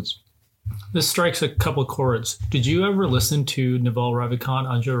 that makes sense. This strikes a couple chords. Did you ever listen to Naval Ravikant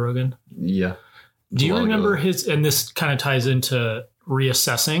on Joe Rogan? Yeah. Do you remember and this kind of ties into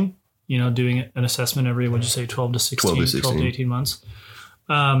reassessing, doing an assessment every, what'd you say, 12 to 18 months.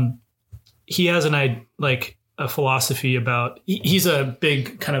 He has a philosophy about, he's a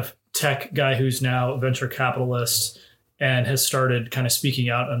big kind of tech guy who's now a venture capitalist and has started kind of speaking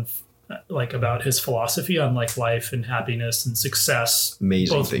out on about his philosophy on life and happiness and success.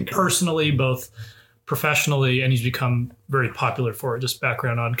 Amazing both thinker. Personally, both professionally, and he's become very popular for it. Just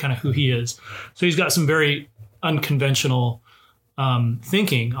background on kind of who he is. So he's got some very unconventional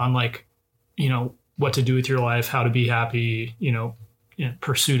thinking on what to do with your life, how to be happy,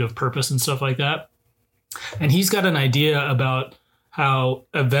 pursuit of purpose and stuff like that. And he's got an idea about how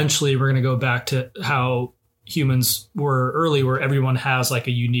eventually we're going to go back to how humans were early, where everyone has a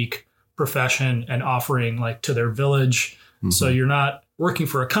unique profession and offering to their village. Mm-hmm. So you're not working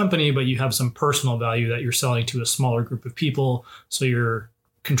for a company, but you have some personal value that you're selling to a smaller group of people. So you're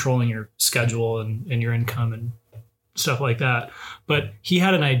controlling your schedule and your income and stuff like that. But he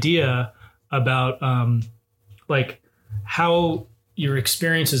had an idea about how your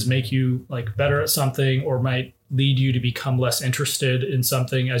experiences make you better at something or might lead you to become less interested in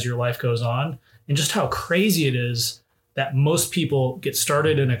something as your life goes on. And just how crazy it is that most people get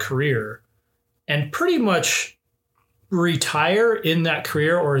started in a career and pretty much retire in that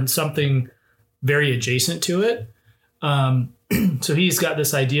career or in something very adjacent to it. So he's got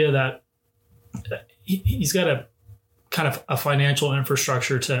this idea that he's got a kind of a financial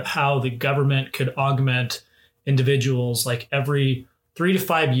infrastructure to how the government could augment individuals every 3 to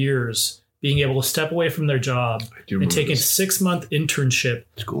 5 years being able to step away from their job and take a 6-month internship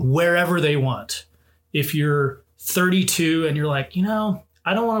wherever they want. If you're 32 and you're I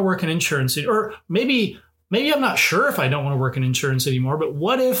don't want to work in insurance, or maybe I'm not sure if I don't want to work in insurance anymore, but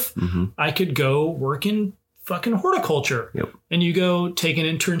what if I could go work in fucking horticulture? Yep. And you go take an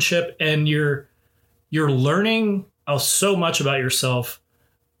internship and you're learning so much about yourself.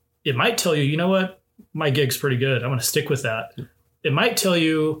 It might tell you, what, my gig's pretty good, I'm going to stick with that. It might tell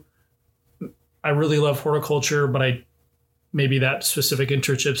you, I really love horticulture, but maybe that specific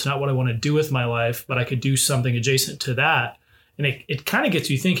internship's not what I want to do with my life, but I could do something adjacent to that. And it kind of gets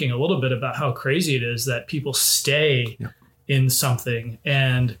you thinking a little bit about how crazy it is that people stay in something.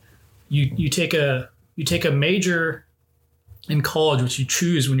 And you take a major in college, which you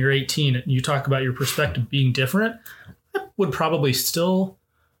choose when you're 18, and you talk about your perspective being different. I would probably still,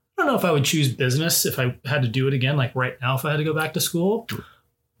 I don't know if I would choose business if I had to do it again, right now, if I had to go back to school.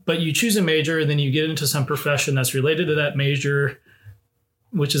 But you choose a major and then you get into some profession that's related to that major,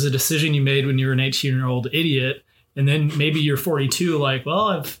 which is a decision you made when you were an 18-year-old idiot. And then maybe you're 42,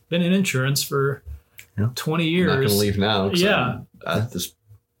 I've been in insurance for 20 years. I'm not going to leave now. Yeah.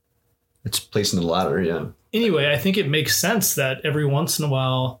 It's place in the ladder. Yeah. Anyway, I think it makes sense that every once in a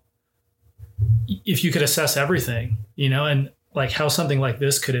while, if you could assess everything, and how something like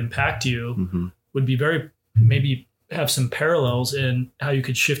this could impact you would be maybe have some parallels in how you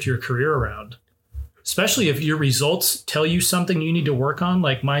could shift your career around, especially if your results tell you something you need to work on,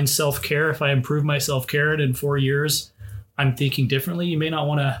 like mine, self-care. If I improve my self-care and in 4 years, I'm thinking differently, you may not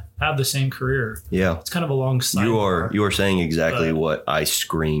want to have the same career. Yeah. It's kind of a long side. You are saying exactly what I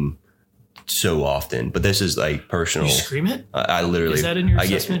scream so often, but this is personal. You scream it? I literally. Is that in your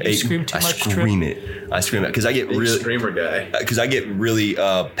assessment? You scream too much? I scream it because I get really screamer guy. Because I get really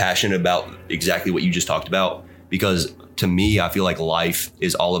passionate about exactly what you just talked about. Because to me, I feel like life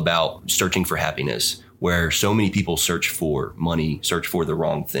is all about searching for happiness, where so many people search for money, search for the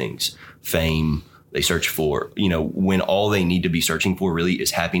wrong things, fame. They search for, when all they need to be searching for really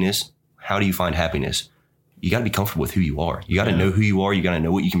is happiness. How do you find happiness? You got to be comfortable with who you are. You got to know who you are. You got to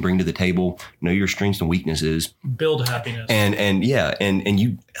know what you can bring to the table, know your strengths and weaknesses. Build happiness. And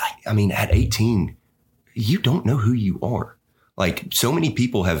you, at 18, you don't know who you are. So many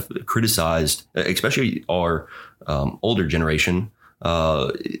people have criticized, especially our older generation.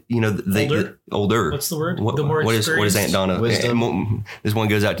 Older. What's the word? What is Aunt Donna? Wisdom. This one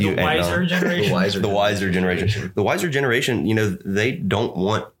goes out to you, Aunt Donna. Generation. The wiser generation. The wiser generation. They don't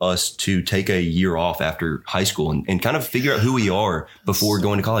want us to take a year off after high school and kind of figure out who we are before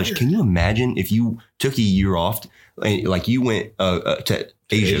going to college. Can you imagine if you took a year off, like you went to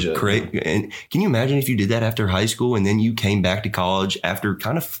Asia, correct? And can you imagine if you did that after high school and then you came back to college after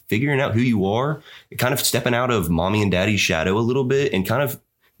kind of figuring out who you are, kind of stepping out of mommy and daddy's shadow a little bit and kind of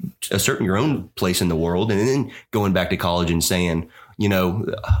asserting your own place in the world, and then going back to college and saying, you know,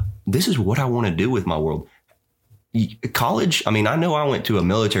 this is what I want to do with my world. College, I mean, I know I went to a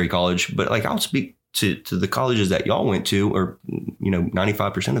military college, but like I'll speak to the colleges that y'all went to, or, you know,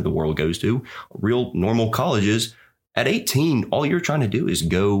 95% of the world goes to, real normal colleges. At 18, all you're trying to do is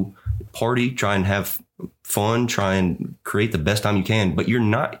go party, try and have fun, try and create the best time you can. But you're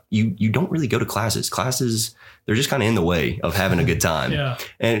not, you don't really go to classes. Classes, they're just kind of in the way of having a good time. Yeah.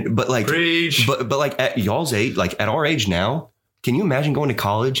 But like, Preach. but like at y'all's age, like at our age now, can you imagine going to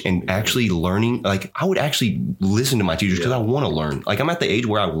college and actually learning? Like I would actually listen to my teachers because I want to learn. Like I'm at the age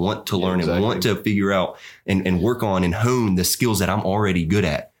where I want to learn and want to figure out and work on and hone the skills that I'm already good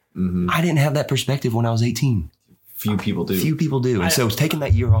at. Mm-hmm. I didn't have that perspective when I was 18. Few people do. And so taking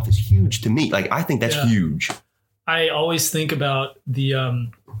that year off is huge to me. Like, I think that's huge. I always think about the,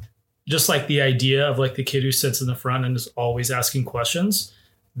 just like the idea of like the kid who sits in the front and is always asking questions.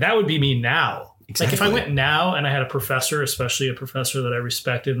 That would be me now. Exactly. Like if I went now and I had a professor, especially a professor that I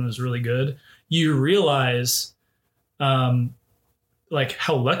respected and was really good, you realize, like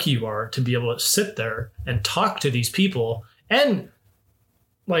how lucky you are to be able to sit there and talk to these people. And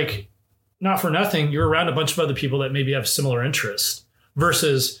like, not for nothing, you're around a bunch of other people that maybe have similar interests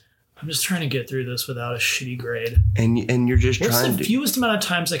versus I'm just trying to get through this without a shitty grade. And you're just What's trying the fewest amount of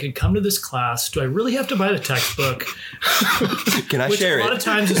times I can come to this class? Do I really have to buy the textbook? Can I Which share a lot of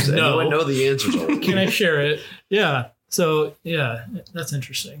times is no. I know the answers already. Can I share it? Yeah. So yeah, that's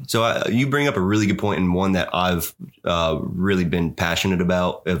interesting. So you bring up a really good point, and one that I've really been passionate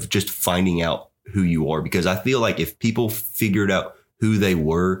about, of just finding out who you are, because I feel like if people figured out who they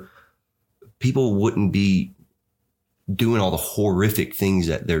were, people wouldn't be doing all the horrific things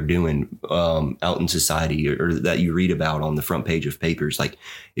that they're doing out in society, or that you read about on the front page of papers. Like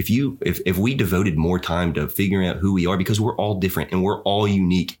if we devoted more time to figuring out who we are, because we're all different and we're all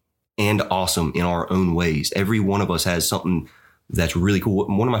unique and awesome in our own ways. Every one of us has something that's really cool.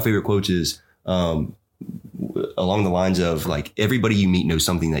 One of my favorite quotes is along the lines of like, everybody you meet knows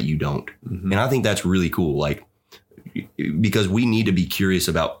something that you don't. Mm-hmm. And I think that's really cool. Like, because we need to be curious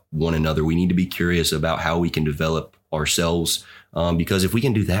about one another. We need to be curious about how we can develop ourselves. Because if we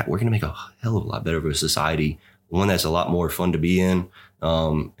can do that, we're going to make a hell of a lot better of a society, one that's a lot more fun to be in.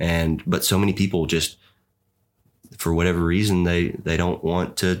 But so many people just, for whatever reason, they don't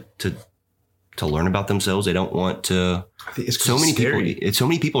want to learn about themselves. They don't want to. I think it's so many scary. people. So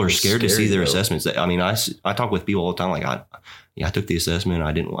many people are scared to see their though. assessments. I mean, I talk with people all the time. Like I took the assessment.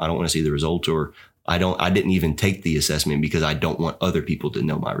 I don't want to see the results, or I didn't even take the assessment because I don't want other people to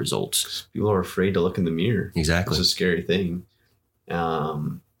know my results. People are afraid to look in the mirror. Exactly. It's a scary thing.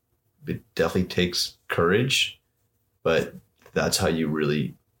 It definitely takes courage, but that's how you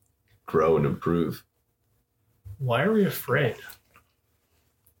really grow and improve. Why are we afraid?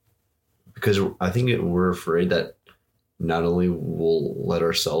 Because I think we're afraid that not only we'll let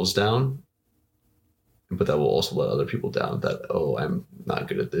ourselves down, but that we'll also let other people down. That, oh, I'm not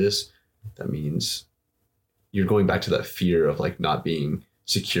good at this. That means you're going back to that fear of like not being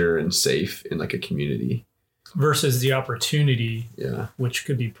secure and safe in like a community. Versus the opportunity, Yeah. which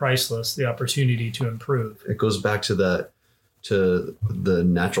could be priceless, the opportunity to improve. It goes back to the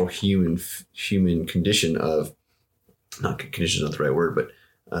natural human condition of, not condition is not the right word, but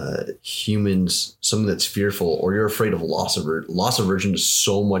humans, something that's fearful, or you're afraid of loss aversion is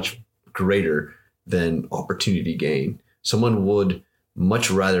so much greater than opportunity gain. Someone would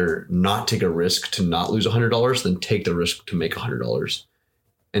much rather not take a risk to not lose $100 than take the risk to make $100.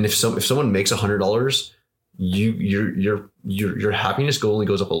 And if someone makes $100, your happiness only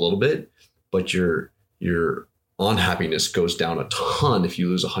goes up a little bit, but your unhappiness goes down a ton if you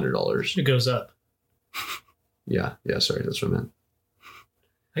lose $100. It goes up. Yeah. Sorry, that's what I meant.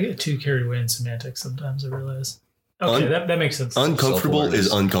 I get too carried away in semantics sometimes, I realize. Okay, that makes sense. Uncomfortable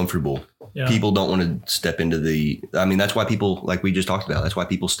is uncomfortable. Yeah. People don't want to step into that's why people, like we just talked about, that's why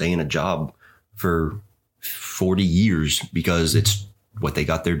people stay in a job for 40 years, because it's what they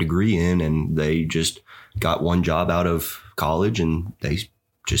got their degree in, and they just got one job out of college and they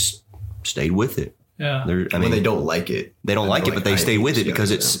just stayed with it. Yeah. When they don't like it. They don't like it, but they stay with it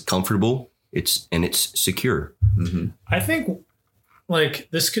because it's comfortable. It's secure. Mm-hmm. I think like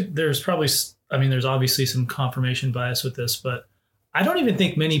there's obviously some confirmation bias with this, but I don't even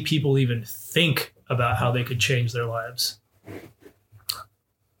think many people even think about how they could change their lives.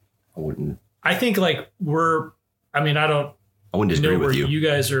 I think like I wouldn't disagree know where with you. You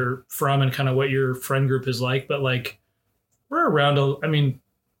guys are from and kind of what your friend group is like, but like we're around. I mean,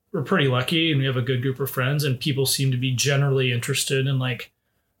 we're pretty lucky, and we have a good group of friends, and people seem to be generally interested in like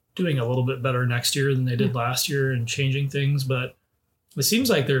doing a little bit better next year than they did last year and changing things. But it seems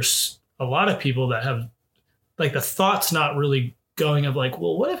like there's a lot of people that have like the thought's not really going of like,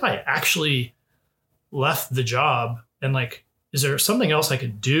 well, what if I actually left the job and like, is there something else I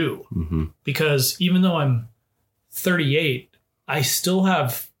could do? Mm-hmm. Because even though I'm 38, I still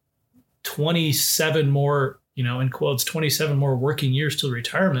have 27 more, in quotes, 27 more working years till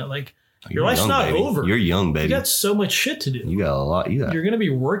retirement. Like your life's young, not baby. over. You're young, baby. You got so much shit to do. You got a lot. You're going to be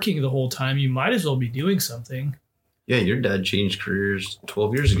working the whole time. You might as well be doing something. Yeah, your dad changed careers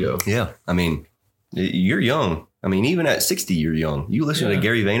 12 years ago. Yeah. I mean, you're young. I mean, even at 60, you're young. You listen to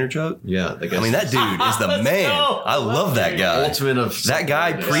Gary Vaynerchuk? Yeah. I mean, that dude is the man. go. I love that guy. Ultimate of That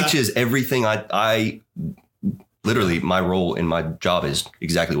guy preaches everything I literally, my role in my job is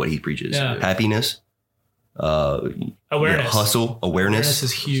exactly what he preaches. Yeah. Happiness, Awareness. hustle, awareness.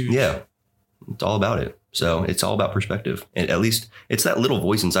 is huge. Yeah. It's all about it. So it's all about perspective. And at least it's that little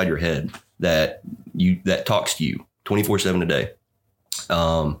voice inside your head that talks to you 24/7 a day.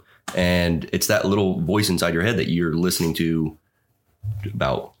 And it's that little voice inside your head that you're listening to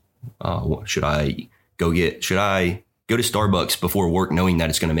about, should I go to Starbucks before work knowing that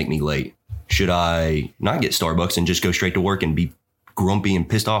it's going to make me late? Should I not get Starbucks and just go straight to work and be grumpy and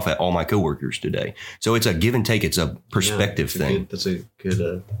pissed off at all my coworkers today? So it's a give and take. It's a perspective thing. That's a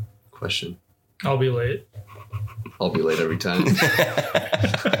good question. I'll be late. I'll be late every time.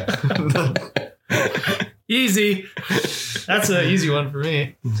 Easy. That's an easy one for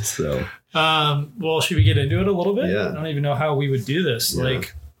me. So, well, should we get into it a little bit? Yeah. I don't even know how we would do this. Yeah.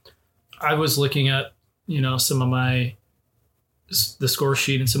 Like, I was looking at, some of the score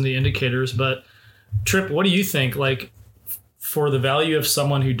sheet and some of the indicators, but Trip, what do you think? Like, for the value of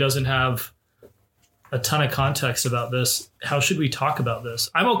someone who doesn't have a ton of context about this, how should we talk about this?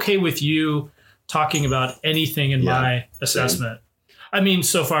 I'm okay with you talking about anything in my assessment. I mean,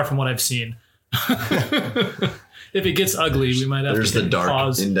 so far from what I've seen. If it gets ugly, we might have There's to the dark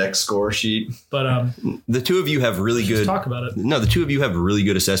pause. index score sheet. But the two of you have really good. talk about it. No, the two of you have really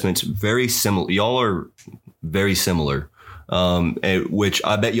good assessments. Very similar. Y'all are very similar, which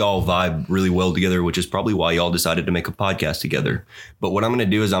I bet y'all vibe really well together, which is probably why y'all decided to make a podcast together. But what I'm going to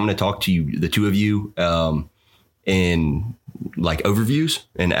do is I'm going to talk to you, the two of you, in like overviews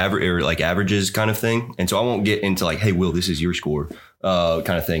and averages kind of thing. And so I won't get into like, hey, Will, this is your score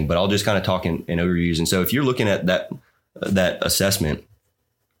kind of thing, but I'll just kind of talk in overviews. And so if you're looking at that assessment,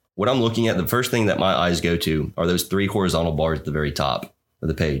 what I'm looking at, the first thing that my eyes go to are those three horizontal bars at the very top of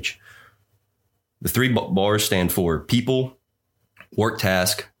the page. The three bars stand for people, work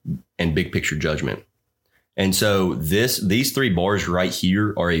task, and big picture judgment. And so these three bars right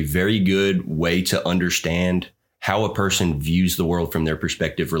here are a very good way to understand how a person views the world from their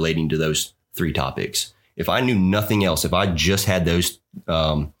perspective relating to those three topics. If I knew nothing else, if I just had those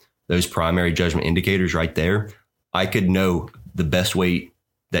primary judgment indicators right there, I could know the best way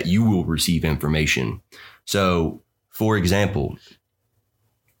that you will receive information. So, for example,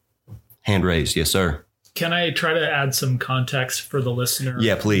 hand raised. Yes, sir. Can I try to add some context for the listener?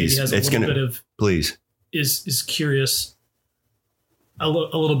 Yeah, please. Please. Is curious a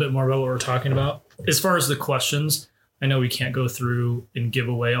little bit more about what we're talking about. As far as the questions, I know we can't go through and give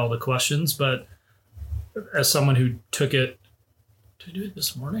away all the questions, but as someone who took it, did I do it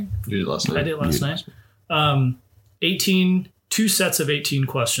this morning? You did it last night. I did it last night. 2 sets of 18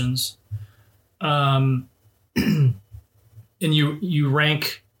 questions. And you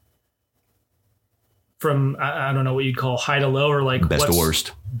rank from, I don't know what you'd call high to low, or like best to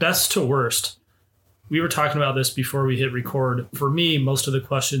worst. Best to worst. We were talking about this before we hit record. For me, most of the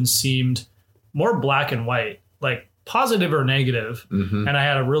questions seemed more black and white, like positive or negative. Mm-hmm. And I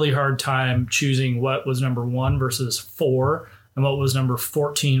had a really hard time choosing what was number 1 versus 4 and what was number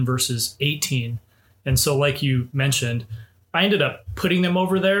 14 versus 18. And so like you mentioned, I ended up putting them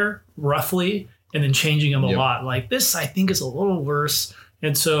over there roughly and then changing them a lot. Like this, I think, is a little worse.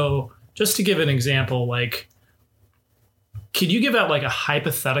 And so just to give an example, like, could you give out like a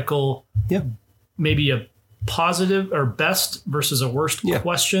hypothetical, maybe a positive or best versus a worst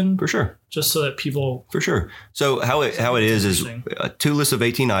question? For sure. Just so that people... For sure. So how it is 2 lists of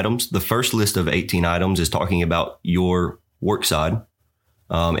 18 items. The first list of 18 items is talking about your work side.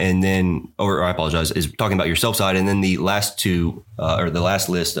 And then, or I apologize, is talking about your self side. And then the last two, or the last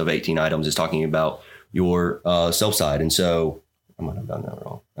list of 18 items is talking about your self side. And so I might have done that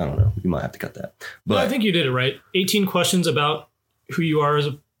wrong. I don't know. You might have to cut that. But no, I think you did it right. 18 questions about who you are as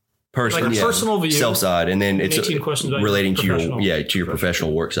a person, like a personal view, self side, and then it's 18 questions about relating to your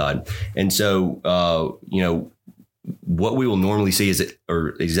professional work side. And so what we will normally see is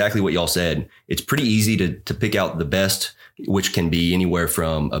or exactly what y'all said. It's pretty easy to pick out the best, which can be anywhere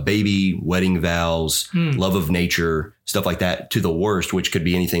from a baby, wedding vows, love of nature, stuff like that, to the worst, which could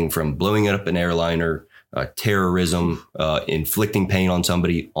be anything from blowing up an airliner, terrorism, inflicting pain on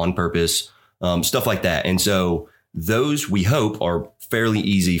somebody on purpose, stuff like that. And so those, we hope, are fairly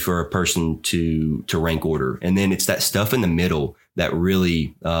easy for a person to rank order. And then it's that stuff in the middle that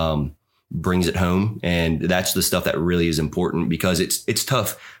really brings it home. And that's the stuff that really is important, because it's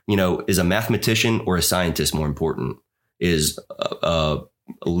tough. You know, is a mathematician or a scientist more important? Is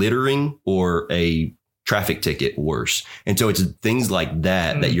littering or a traffic ticket worse? And so it's things like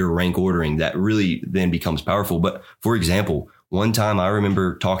that you're rank ordering that really then becomes powerful. But for example, one time I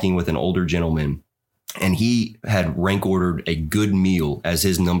remember talking with an older gentleman, and he had rank ordered a good meal as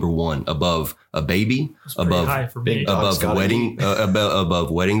his number one, above a baby, above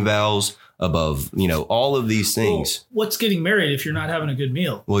wedding vows, above, you know, all of these things. Well, what's getting married if you're not having a good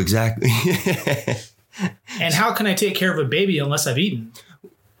meal? Well, exactly. And how can I take care of a baby unless I've eaten?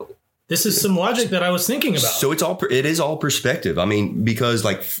 This is some logic that I was thinking about. So it is all perspective. I mean, because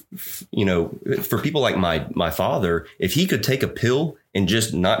like, you know, for people like my father, if he could take a pill and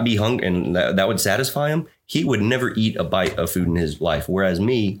just not be hungry and that would satisfy him, he would never eat a bite of food in his life. Whereas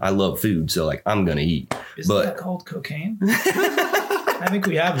me, I love food. So like, I'm going to eat. Isn't that called cocaine? I think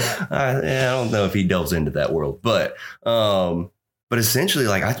we have that. I don't know if he delves into that world, but essentially,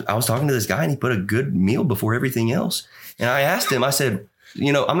 like I was talking to this guy and he put a good meal before everything else. And I asked him, I said,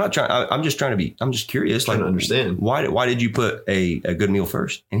 you know, I'm just curious. Like, to understand. Why did you put a good meal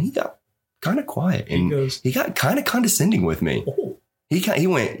first? And he got kind of quiet and he got kind of condescending with me. Oh. He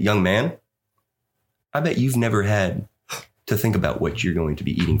went, young man, I bet you've never had to think about what you're going to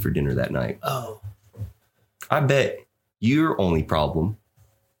be eating for dinner that night. Oh, I bet your only problem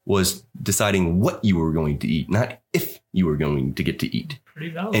was deciding what you were going to eat, not if you were going to get to eat.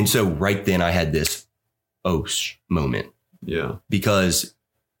 pretty valid. And so right then I had this moment. Yeah. Because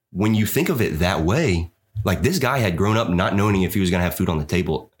when you think of it that way, like this guy had grown up not knowing if he was going to have food on the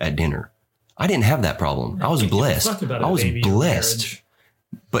table at dinner. I didn't have that problem. I was blessed. I was blessed.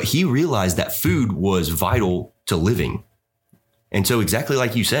 But he realized that food was vital to living. And so exactly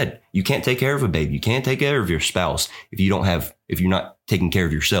like you said, you can't take care of a baby. You can't take care of your spouse if you're not taking care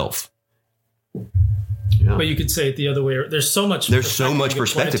of yourself. Yeah. But you could say it the other way. There's so much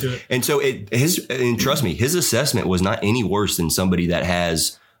perspective to it. And so and trust me, his assessment was not any worse than somebody that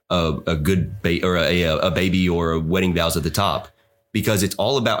has a good a baby or a wedding vows at the top, because it's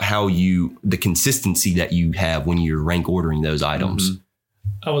all about the consistency that you have when you're rank ordering those items. Mm-hmm.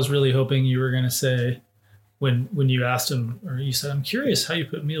 I was really hoping you were going to say, when you asked him, or you said, I'm curious how you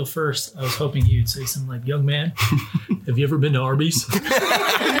put meal first, I was hoping you'd say something like, young man, have you ever been to Arby's?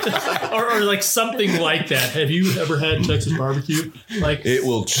 or like something like that. Have you ever had Texas barbecue? Like, it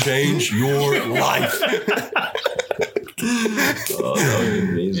will change your life. Oh, that would be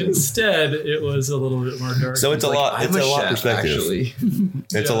amazing. Instead, it was a little bit more dark. So it's a lot of perspective. Actually.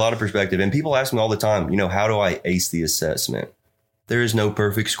 It's a lot of perspective. And people ask me all the time, you know, how do I ace the assessment? There is no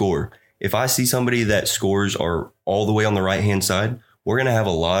perfect score. If I see somebody that scores are all the way on the right-hand side, we're going to have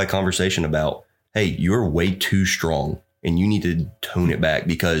a lot of conversation about, hey, you're way too strong and you need to tone it back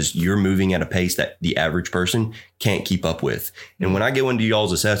because you're moving at a pace that the average person can't keep up with. And when I go into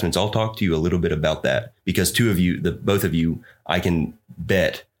y'all's assessments, I'll talk to you a little bit about that, because both of you, I can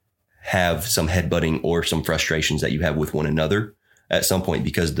bet have some headbutting or some frustrations that you have with one another at some point,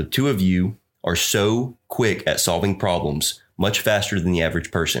 because the two of you are so quick at solving problems, much faster than the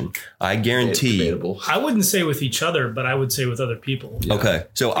average person. I guarantee. I wouldn't say with each other, but I would say with other people. Yeah. Okay.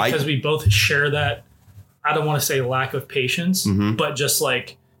 So because we both share that, I don't want to say lack of patience, but just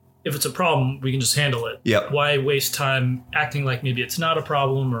like, if it's a problem, we can just handle it. Yep. Why waste time acting like maybe it's not a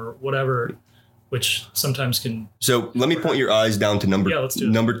problem or whatever, which sometimes can. So let me point your eyes down to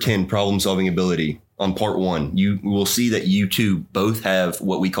number 10, problem solving ability. On part 1, you will see that you two both have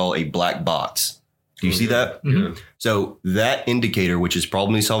what we call a black box. Do you see that? Mm-hmm. So that indicator, which is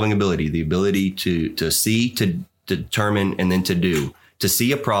problem solving ability, the ability to see, to determine, and then to do, to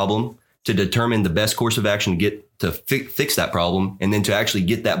see a problem, to determine the best course of action to get to fix that problem, and then to actually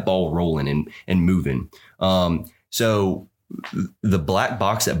get that ball rolling and moving. So the black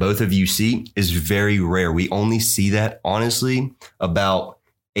box that both of you see is very rare. We only see that, honestly, about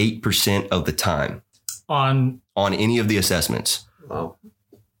 8% of the time on any of the assessments. Wow.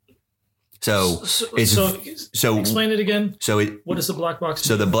 So explain it again. What is the black box mean?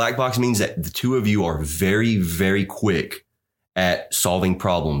 So the black box means that the two of you are very, very quick at solving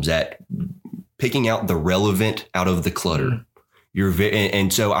problems, at picking out the relevant out of the clutter.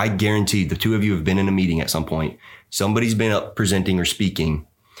 And so I guarantee the two of you have been in a meeting at some point. somebody's been up presenting or speaking,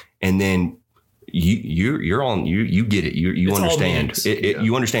 and then you get it. You It's all understand memes. it.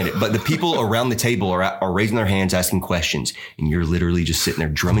 You understand it. But the people around the table are raising their hands, asking questions, and you're literally just sitting there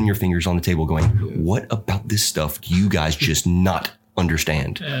drumming your fingers on the table, going, "What about this stuff do you guys just not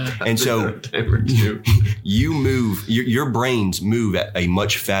understand?" And so you move. Your brains move at a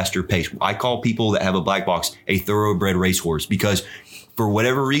much faster pace. I call people that have a black box a thoroughbred racehorse because, for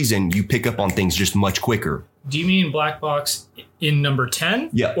whatever reason, you pick up on things just much quicker. Do you mean black box in number 10?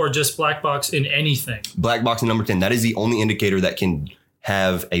 Yeah. Or just black box in anything? Black box in number 10. That is the only indicator that can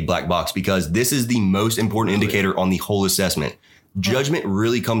have a black box because this is the most important indicator on the whole assessment. Judgment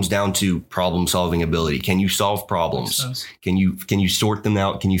really comes down to problem solving ability. Can you solve problems? Makes sense. Can you sort them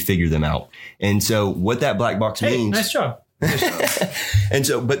out? Can you figure them out? And so what that black box Hey, means. nice job. And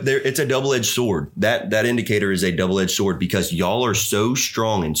so, but it's a double-edged sword. That indicator is a double-edged sword because y'all are so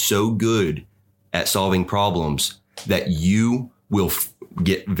strong and so good at solving problems that you will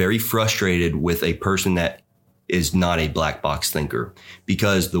get very frustrated with a person that is not a black box thinker,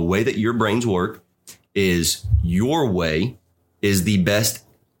 because the way that your brains work is your way is the best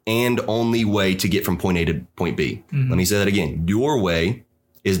and only way to get from point A to point B. Let me say that again. Your way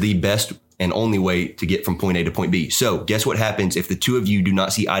is the best and only way to get from point A to point B. So guess what happens if the two of you do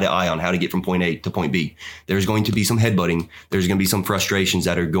not see eye to eye on how to get from point A to point B? There's going to be some headbutting. There's going to be some frustrations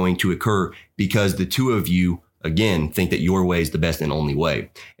that are going to occur because the two of you, again, think that your way is the best and only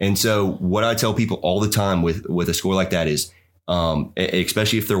way. And so what I tell people all the time with a score like that is,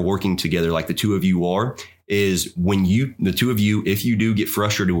 especially if they're working together like the two of you are, is when the two of you, if you do get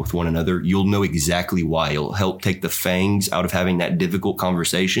frustrated with one another, you'll know exactly why. It'll help take the fangs out of having that difficult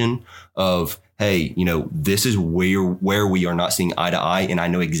conversation of, hey, this is where we are not seeing eye to eye. And I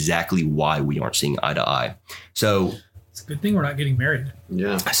know exactly why we aren't seeing eye to eye. So It's a good thing we're not getting married.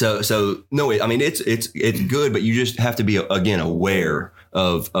 Yeah. So no, I mean, it's good, but you just have to be, again, aware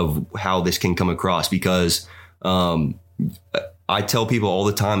of how this can come across because, I tell people all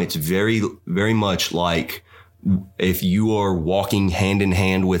the time, it's very, very much like if you are walking hand in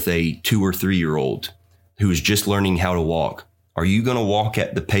hand with a 2 or 3 year old who's just learning how to walk. Are you going to walk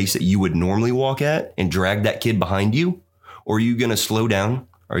at the pace that you would normally walk at and drag that kid behind you? Or are you going to slow down?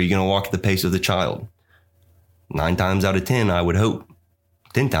 Or are you going to walk at the pace of the child? 9 times out of 10, I would hope.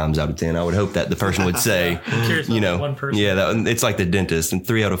 10 times out of 10, I would hope that the person would say, I'm curious about that one person. yeah, it's like the dentist, and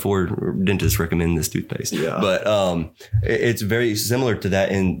 3 out of 4 dentists recommend this toothpaste. Yeah. But it's very similar to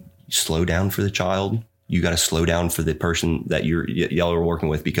that. And slow down for the child. You got to slow down for the person that y'all are working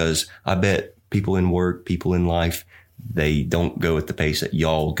with, because I bet people in work, people in life, they don't go at the pace that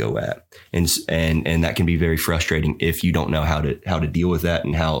y'all go at, and that can be very frustrating if you don't know how to deal with that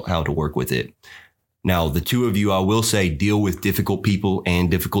and how to work with it. Now, the two of you, I will say, deal with difficult people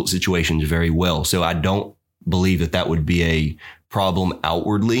and difficult situations very well. So I don't believe that would be a problem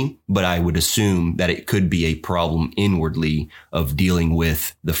outwardly, but I would assume that it could be a problem inwardly of dealing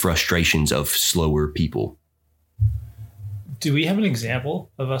with the frustrations of slower people. Do we have an example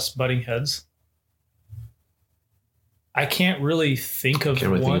of us butting heads? I can't really think of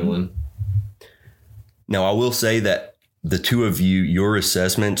one. Now, I will say that the two of you, your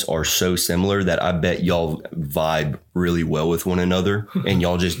assessments are so similar that I bet y'all vibe really well with one another and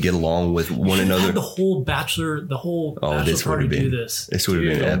y'all just get along with one another. Had the whole bachelor party do this. This would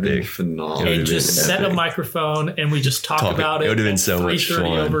have been epic. Phenomenal. And just set a microphone and we just talk about it. It would have been so much fun.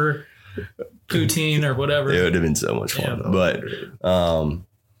 Over poutine or whatever. It would have been so much fun. Yeah. But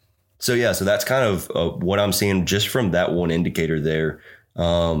so that's kind of what I'm seeing just from that one indicator there.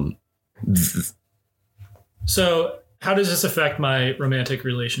 So how does this affect my romantic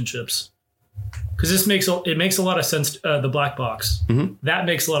relationships? Because it makes a lot of sense. The black box, that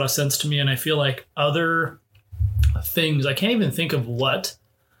makes a lot of sense to me. And I feel like other things, I can't even think of what,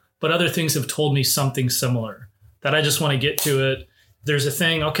 but other things have told me something similar that I just want to get to it. There's a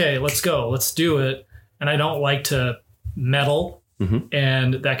thing. Okay, let's go. Let's do it. And I don't like to meddle,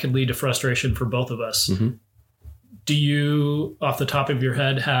 and that could lead to frustration for both of us. Do you, off the top of your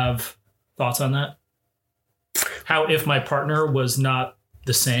head, have thoughts on that? How if my partner was not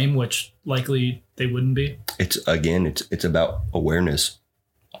the same, which likely they wouldn't be? It's about awareness.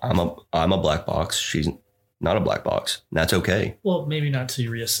 I'm a black box. She's not a black box. And that's okay. Well, maybe not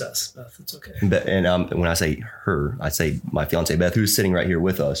to reassess, Beth. It's okay. And when I say her, I say my fiance Beth, who's sitting right here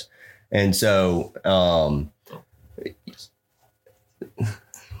with us. And so,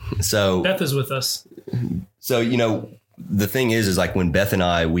 Beth is with us. So the thing is like when Beth and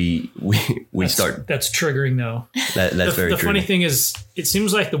I we start. That's triggering though. That's very. The funny thing is, it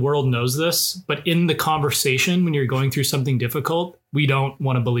seems like the world knows this, but in the conversation when you're going through something difficult, we don't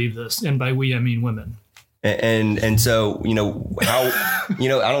want to believe this, and by we I mean women. And so, how, I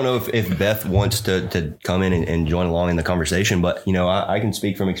don't know if Beth wants to come in and join along in the conversation, but, I can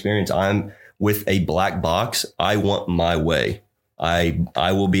speak from experience. I'm with a black box. I want my way. I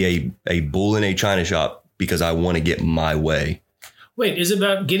will be a bull in a china shop because I want to get my way. Wait, is it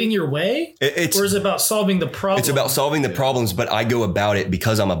about getting your way? Or is it about solving the problem? It's about solving the problems, but I go about it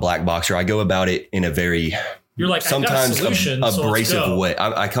because I'm a black boxer. I go about it in a very... You're like, sometimes abrasive so way.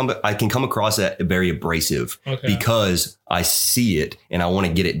 I can come across that very abrasive because I see it and I want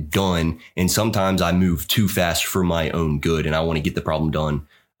to get it done. And sometimes I move too fast for my own good and I want to get the problem done.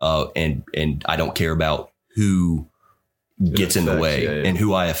 And I don't care about who gets in the way and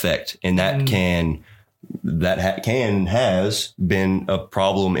who I affect. And that has been a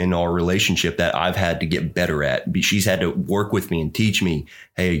problem in our relationship that I've had to get better at. She's had to work with me and teach me,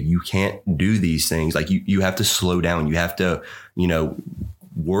 hey, you can't do these things. Like you have to slow down. You have to,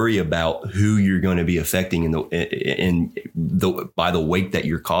 worry about who you're going to be affecting by the weight that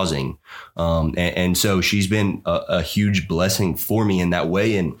you're causing. And so she's been a huge blessing for me in that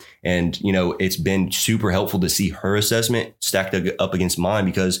way. And it's been super helpful to see her assessment stacked up against mine,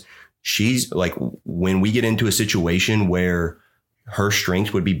 because she's like, when we get into a situation where her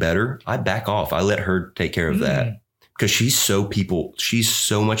strength would be better, I back off. I let her take care of that, because she's so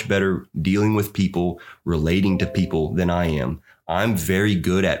much better dealing with people, relating to people than I am. I'm very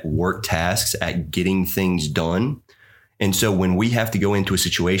good at work tasks, at getting things done. And so when we have to go into a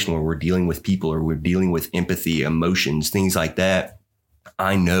situation where we're dealing with people or we're dealing with empathy, emotions, things like that,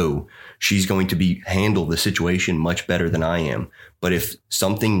 I know she's going to handle the situation much better than I am. But if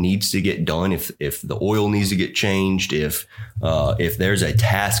something needs to get done, if the oil needs to get changed, if there's a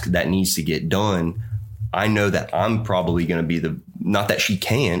task that needs to get done, I know that I'm probably going to be not that she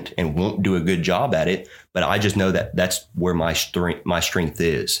can't and won't do a good job at it, but I just know that that's where my strength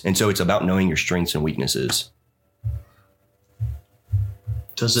is. And so it's about knowing your strengths and weaknesses.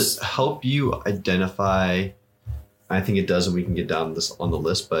 Does it help you identify? I think it does, and we can get down this on the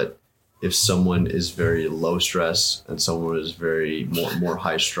list, but if someone is very low stress and someone is very more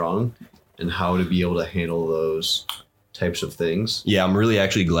high strung, and how to be able to handle those types of things. Yeah, I'm really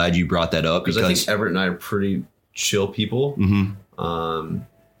actually glad you brought that up, because I think Everett and I are pretty chill people. Mm-hmm.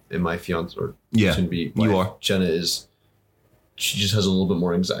 And my fiance, or soon be you are, Jenna, she just has a little bit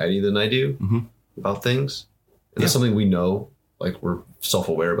more anxiety than I do about things. And that's something we know, like we're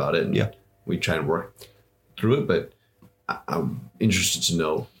self-aware about it, and we try and work through it. But I'm interested to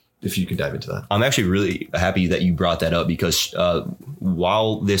know if you could dive into that. I'm actually really happy that you brought that up, because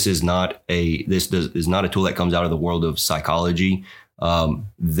while this is not a tool that comes out of the world of psychology,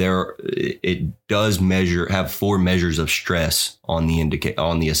 it does have 4 measures of stress on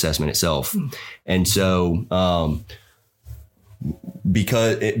the assessment itself. And so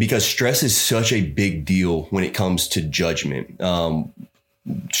because stress is such a big deal when it comes to judgment.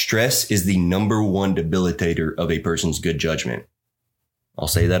 Stress is the number one debilitator of a person's good judgment. I'll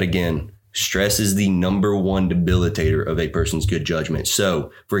say that again. Stress is the number one debilitator of a person's good judgment.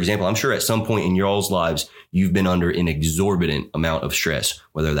 So, for example, I'm sure at some point in your all's lives, you've been under an exorbitant amount of stress,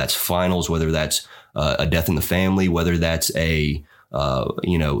 whether that's finals, whether that's a death in the family, whether that's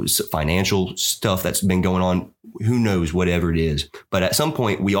financial stuff that's been going on, who knows, whatever it is. But at some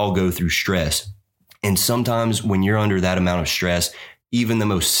point, we all go through stress. And sometimes when you're under that amount of stress, even the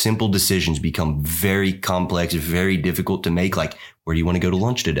most simple decisions become very complex, very difficult to make. Like, where do you want to go to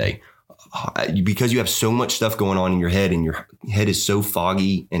lunch today? Because you have so much stuff going on in your head, and your head is so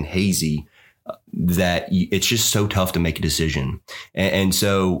foggy and hazy that it's just so tough to make a decision. And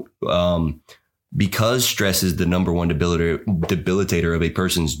so because stress is the number one debilitator of a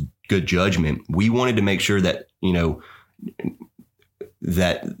person's good judgment, we wanted to make sure that,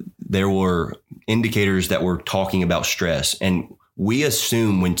 that there were indicators that were talking about stress. And we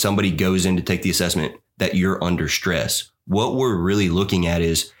assume when somebody goes in to take the assessment that you're under stress. What we're really looking at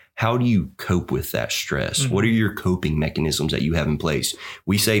is, how do you cope with that stress? Mm-hmm. What are your coping mechanisms that you have in place?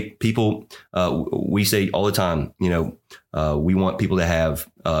 We say all the time, we want people to have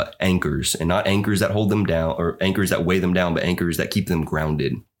anchors, and not anchors that hold them down or anchors that weigh them down, but anchors that keep them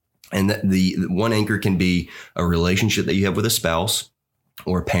grounded. And the one anchor can be a relationship that you have with a spouse,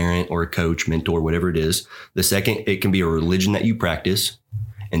 or a parent, or a coach, mentor, whatever it is. The second, it can be a religion that you practice.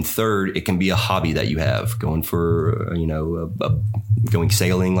 And third, it can be a hobby that you have, going for, going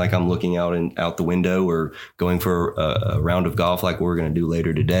sailing like I'm looking out the window, or going for a round of golf like we're going to do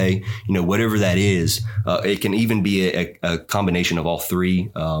later today. Whatever that is, it can even be a combination of all three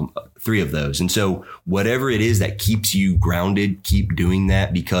of those. And so whatever it is that keeps you grounded, keep doing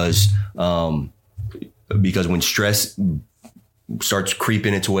that, because when stress starts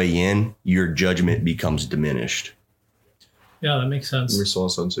creeping its way in, your judgment becomes diminished. Yeah, that makes sense. We saw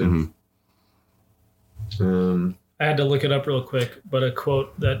some too. I had to look it up real quick, but a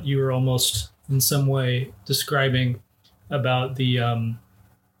quote that you were almost in some way describing about the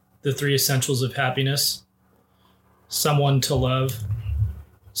 3 essentials of happiness: someone to love,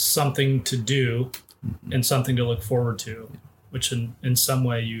 something to do, and something to look forward to, which in some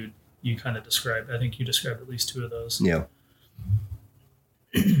way you kind of described. I think you described at least 2 of those. Yeah.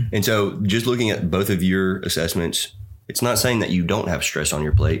 And so just looking at both of your assessments, it's not saying that you don't have stress on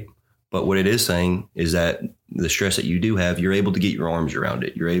your plate, but what it is saying is that the stress that you do have, you're able to get your arms around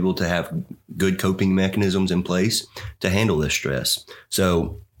it. You're able to have good coping mechanisms in place to handle this stress.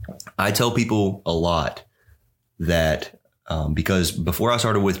 So I tell people a lot that because before I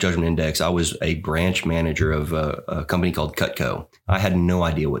started with Judgment Index, I was a branch manager of a company called Cutco. I had no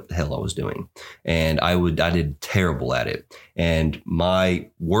idea what the hell I was doing. And I did terrible at it. And my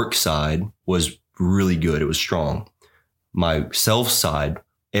work side was really good. It was strong. My self side,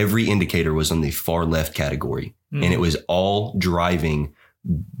 every indicator was in the far left category. And it was all being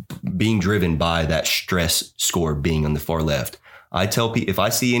driven by that stress score being on the far left. I tell people, if I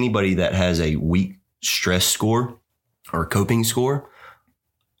see anybody that has a weak stress score or coping score,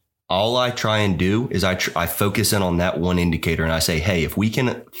 all I try and do is I focus in on that one indicator and I say, hey, if we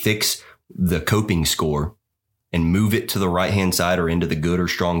can fix the coping score and move it to the right-hand side or into the good or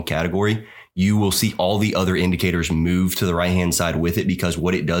strong category, you will see all the other indicators move to the right-hand side with it, because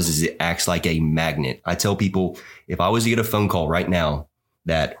what it does is it acts like a magnet. I tell people, if I was to get a phone call right now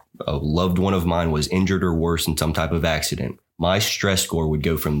that a loved one of mine was injured or worse in some type of accident, my stress score would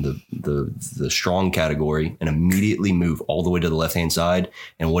go from the strong category and immediately move all the way to the left-hand side.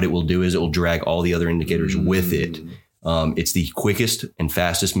 And what it will do is it will drag all the other indicators with it. It's the quickest and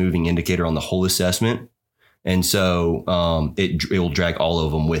fastest moving indicator on the whole assessment. And so it will drag all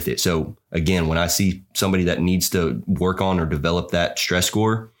of them with it. So again, when I see somebody that needs to work on or develop that stress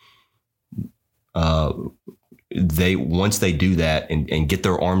score, once they do that and get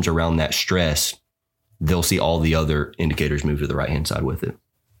their arms around that stress, they'll see all the other indicators move to the right-hand side with it.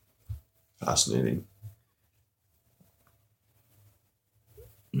 Fascinating.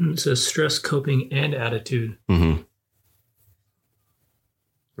 It says stress, coping, and attitude. Mm-hmm.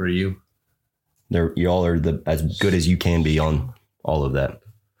 Where are you? Y'all are as good as you can be on all of that.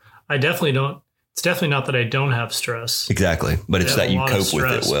 I definitely don't. It's definitely not that I don't have stress. Exactly. But it's that you cope with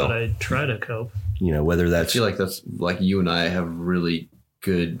it well. But I try to cope. You know, whether that's... I feel like that's like you and I have really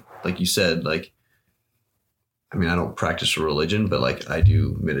good, like you said, like, I mean, I don't practice religion, but like I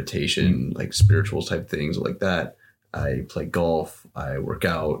do meditation, like spiritual type things like that. I play golf. I work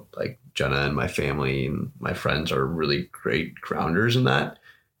out. Like Jenna and my family and my friends are really great grounders in that.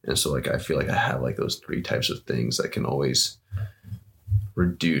 And so like, I feel like I have like those 3 types of things that can always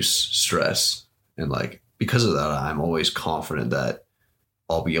reduce stress. And like, because of that, I'm always confident that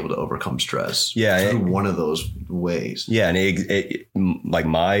I'll be able to overcome stress. Yeah. Through one of those ways. Yeah. And like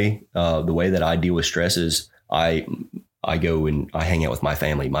the way that I deal with stress is I go and I hang out with my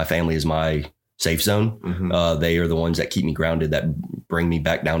family. My family is my safe zone. Mm-hmm. They are the ones that keep me grounded, that bring me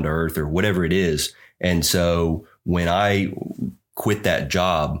back down to earth or whatever it is. And so when I quit that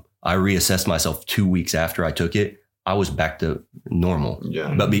job, I reassessed myself 2 weeks after I took it. I was back to normal.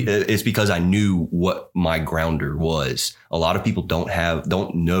 Yeah. But it's because I knew what my grounder was. A lot of people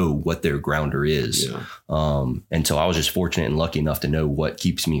don't know what their grounder is. Yeah. And so I was just fortunate and lucky enough to know what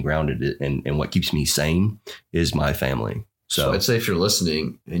keeps me grounded and what keeps me sane is my family. So I'd say if you're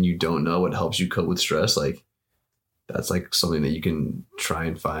listening and you don't know what helps you cope with stress, like that's like something that you can try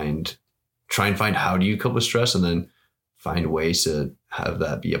and find how do you cope with stress, and then find ways to have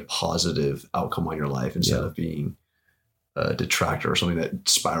that be a positive outcome on your life instead of being a detractor or something that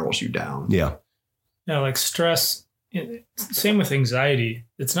spirals you down. Yeah. Yeah. Like stress, same with anxiety.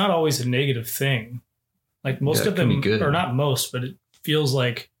 It's not always a negative thing. Like most of them, or not most, but it feels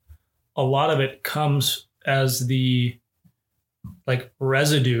like a lot of it comes as the like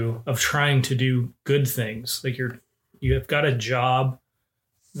residue of trying to do good things. Like you have got a job,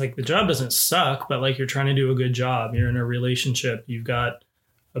 like the job doesn't suck, but like you're trying to do a good job. You're in a relationship. You've got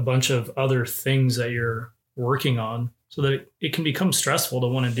a bunch of other things that you're working on, so that it can become stressful to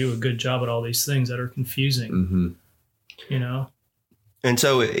want to do a good job at all these things that are confusing, you know? And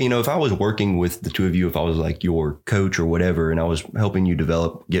so, you know, if I was working with the two of you, if I was like your coach or whatever, and I was helping you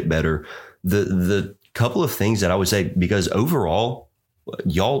develop, get better, the couple of things that I would say, because overall,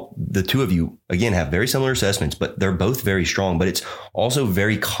 y'all, the two of you, again, have very similar assessments, but they're both very strong, but it's also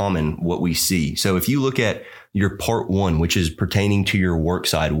very common what we see. So if you look at your part 1, which is pertaining to your work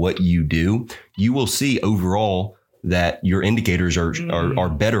side, what you do, you will see overall that your indicators are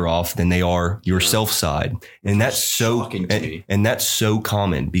better off than they are your self side. And that's so, shocking to me. and that's so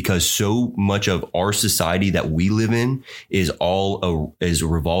common because so much of our society that we live in is is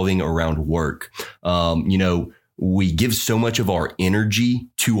revolving around work. We give so much of our energy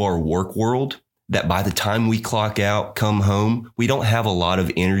to our work world that by the time we clock out, come home, we don't have a lot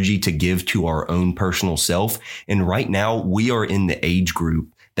of energy to give to our own personal self. And right now we are in the age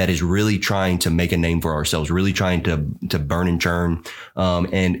group that is really trying to make a name for ourselves, really trying to burn and churn.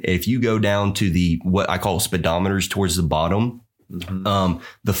 And if you go down to what I call speedometers towards the bottom,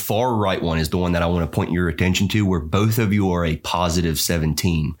 the far right one is the one that I want to point your attention to, where both of you are a positive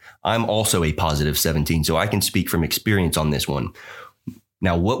 17. I'm also a positive 17, so I can speak from experience on this one.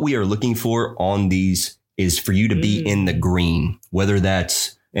 Now, what we are looking for on these is for you to be in the green, whether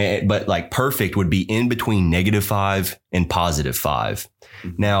that's, but like perfect would be in between -5 and +5.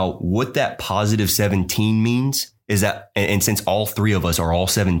 Now, what that positive 17 means is that, and since all three of us are all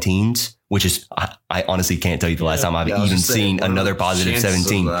 17s, which is, I honestly can't tell you the last time I've even seen another positive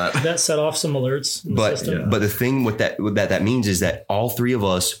 17. That set off some alerts in the system. But the thing with that means is that all three of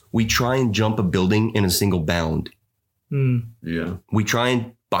us, we try and jump a building in a single bound. Yeah. We try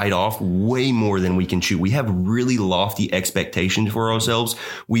and bite off way more than we can chew. We have really lofty expectations for ourselves.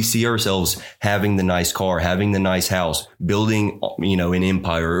 We see ourselves having the nice car, having the nice house, building, an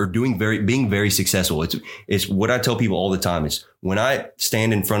empire, or being very successful. It's what I tell people all the time is when I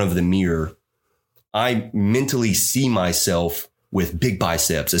stand in front of the mirror, I mentally see myself with big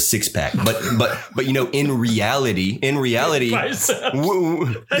biceps, a 6-pack, but in reality, Biceps.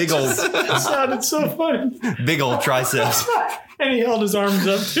 big old, That sounded so funny. big old triceps. And he held his arms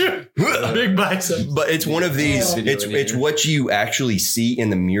up too. Big biceps. But it's one of these, it's what you actually see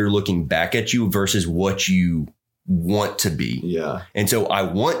in the mirror looking back at you versus what you want to be. Yeah. And so I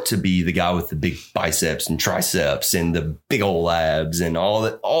want to be the guy with the big biceps and triceps and the big old abs and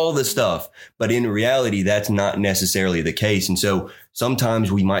all the stuff. But in reality, that's not necessarily the case. And so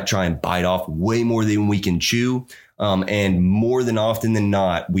sometimes we might try and bite off way more than we can chew. And more than often than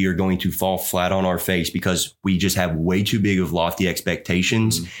not, we are going to fall flat on our face because we just have way too big of lofty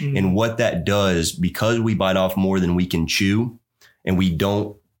expectations. And what that does, because we bite off more than we can chew and we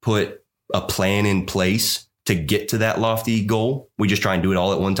don't put a plan in place to get to that lofty goal, we just try and do it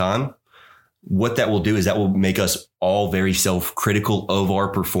all at one time. What that will do is that will make us all very self-critical of our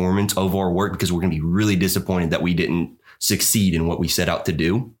performance, of our work, because we're going to be really disappointed that we didn't succeed in what we set out to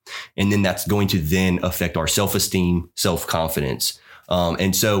do. And then that's going to then affect our self-esteem, self-confidence.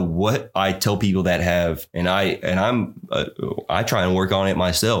 And so what I tell people that have, and I try and work on it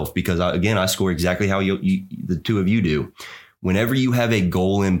myself because I score exactly how the two of you do. Whenever you have a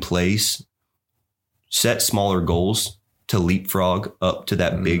goal in place, set smaller goals to leapfrog up to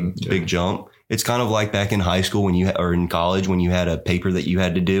that big jump. It's kind of like back in high school or in college when you had a paper that you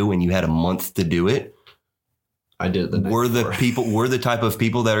had to do and you had a month to do it. I did it the night before. We're the type of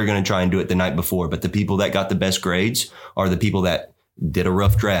people that are going to try and do it the night before. But the people that got the best grades are the people that did a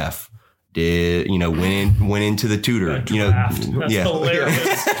rough draft, went into the tutor. That's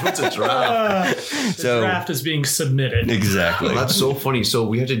hilarious. What's a draft? The draft is being submitted. Exactly. That's so funny. So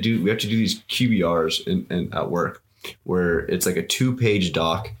we have to do these QBRs in at work where it's like a 2-page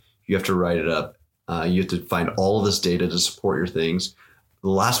doc. You have to write it up. You have to find all of this data to support your things. The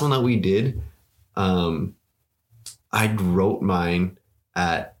last one that we did, I wrote mine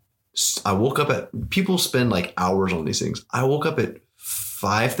I woke up at, people spend like hours on these things. I woke up at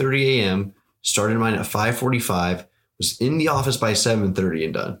 5:30 a.m., started mine at 5:45, was in the office by 7:30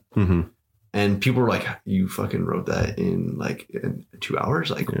 and done. Mm-hmm. And people were like, you fucking wrote that in 2 hours?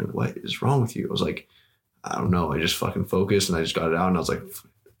 Like, What is wrong with you? I was like, I don't know. I just fucking focused and I just got it out and I was like,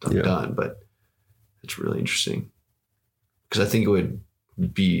 I'm done. But it's really interesting because I think it would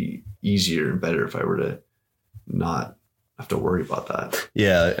be easier and better if I were to not have to worry about that.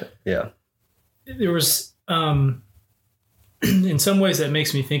 Yeah. Yeah. There was, in some ways that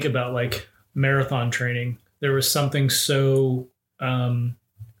makes me think about like marathon training. There was something so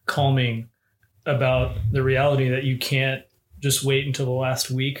calming about the reality that you can't just wait until the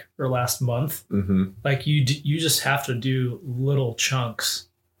last week or last month. Mm-hmm. Like you just have to do little chunks.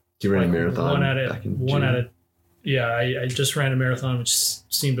 You ran a marathon I just ran a marathon, which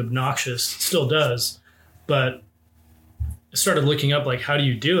seemed obnoxious. Still does. But I started looking up, like, how do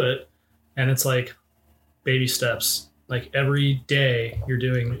you do it? And it's like baby steps. Like every day you're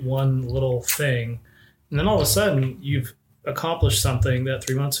doing one little thing. And then all of a sudden you've accomplished something that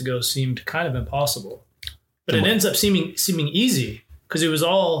 3 months ago seemed kind of impossible. But it ends up seeming easy because it was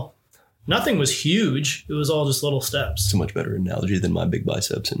all, nothing was huge. It was all just little steps. It's a much better analogy than my big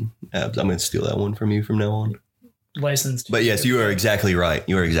biceps and abs. I'm going to steal that one from you from now on. licensed. But yes, you are exactly right.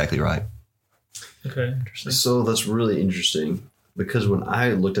 You are exactly right. Okay, interesting. So that's really interesting because when I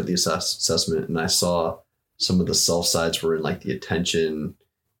looked at the assessment and I saw some of the self sides were in like the attention,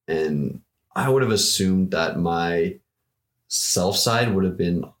 and I would have assumed that my self side would have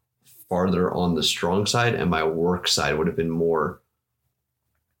been farther on the strong side and my work side would have been more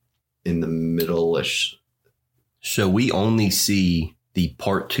in the middle-ish. So we only see the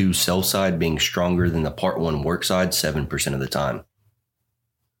part 2 self side being stronger than the part 1 work side 7% of the time.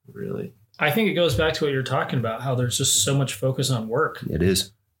 Really? I think it goes back to what you're talking about, how there's just so much focus on work. It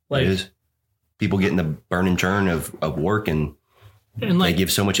is. Like, it is. People get in the burn and churn of work and like, they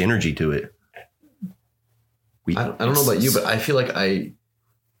give so much energy to it. I don't know about you, but I feel like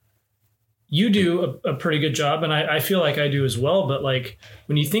you do a pretty good job, and I feel like I do as well. But like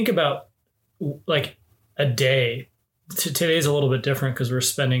when you think about like a day, today's a little bit different because we're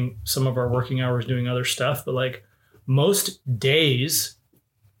spending some of our working hours doing other stuff. But like most days,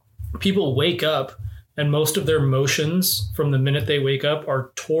 people wake up and most of their motions from the minute they wake up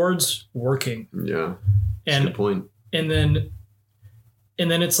are towards working. Yeah. That's a good point. And then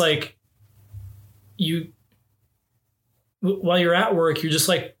it's like while you're at work, you're just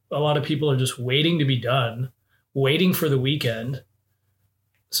like, a lot of people are just waiting to be done, waiting for the weekend.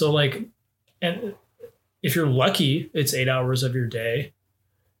 So like, and if you're lucky, it's 8 hours of your day.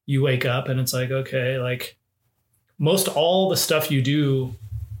 You wake up and it's like, okay, like most all the stuff you do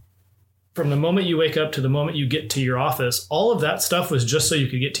from the moment you wake up to the moment you get to your office, all of that stuff was just so you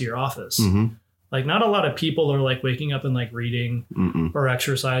could get to your office. Mm-hmm. Like not a lot of people are like waking up and like reading or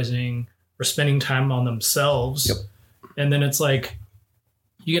exercising or spending time on themselves. Yep. And then it's like,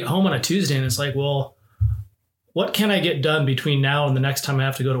 you get home on a Tuesday and it's like, well, what can I get done between now and the next time I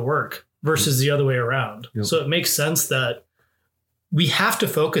have to go to work versus the other way around? Yep. So it makes sense that we have to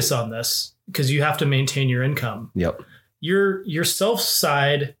focus on this because you have to maintain your income. Yep. Your self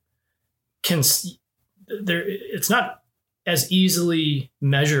side it's not as easily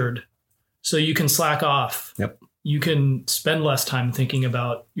measured, so you can slack off. Yep. You can spend less time thinking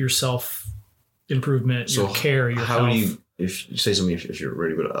about your self improvement, your care, your how health. do you, if you say something, if you're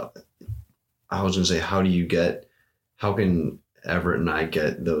ready, but I was going to say, how can Everett and I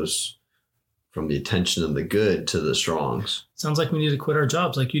get those from the attention and the good to the strongs? Sounds like we need to quit our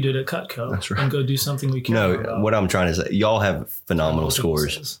jobs like you did at Cutco. That's right. And go do something we care No, about. what I'm trying to say, y'all have phenomenal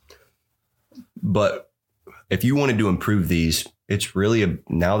scores. But if you wanted to improve these, it's really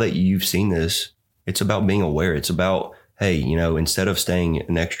now that you've seen this, it's about being aware. It's about, hey, instead of staying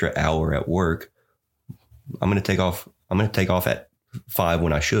an extra hour at work, I'm going to take off at 5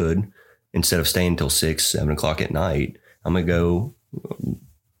 when I should, instead of staying until 6, 7 o'clock at night. I'm going to go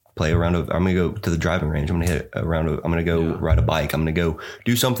play around. I'm going to go to the driving range. I'm going to hit a round. I'm going to go ride a bike. I'm going to go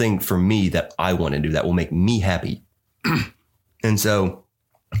do something for me that I want to do that will make me happy. And so,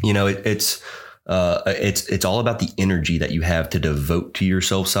 it's all about the energy that you have to devote to your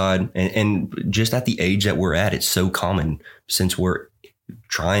self side. And just at the age that we're at, it's so common since we're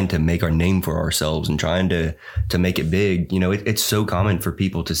trying to make our name for ourselves and trying to make it big. It's so common for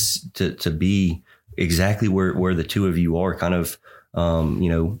people to be exactly where the two of you are, kind of,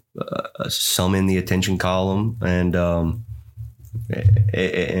 some in the attention column and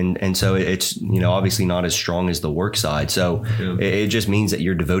so it's, obviously not as strong as the work side. So it just means that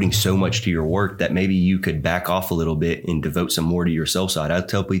you're devoting so much to your work that maybe you could back off a little bit and devote some more to your self side. I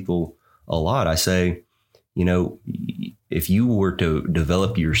tell people a lot, I say, if you were to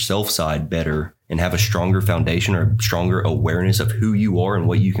develop your self side better and have a stronger foundation or stronger awareness of who you are and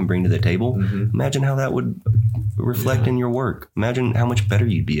what you can bring to the table, imagine how that would reflect in your work. Imagine how much better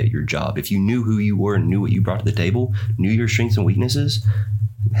you'd be at your job. If you knew who you were and knew what you brought to the table, knew your strengths and weaknesses,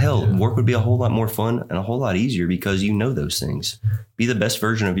 work would be a whole lot more fun and a whole lot easier because you know those things. Be the best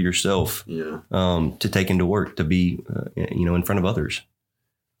version of yourself to take into work, to be, in front of others.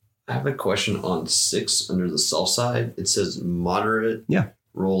 I have a question on 6 under the self side. It says moderate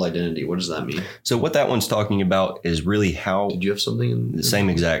role identity. What does that mean? So what that one's talking about is really how... Did you have something in the same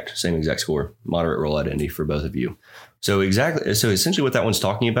exact score, moderate role identity for both of you. So essentially what that one's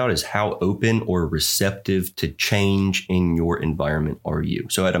talking about is how open or receptive to change in your environment are you?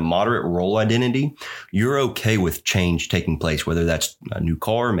 So at a moderate role identity, you're okay with change taking place, whether that's a new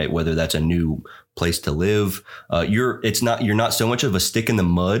car, whether that's a new place to live. You're not so much of a stick in the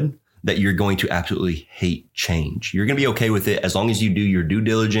mud that you're going to absolutely hate change. You're going to be okay with it as long as you do your due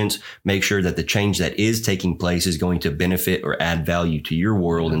diligence, make sure that the change that is taking place is going to benefit or add value to your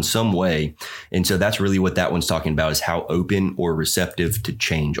world in some way. And so that's really what that one's talking about, is how open or receptive to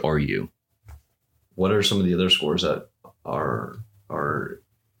change are you? What are some of the other scores that are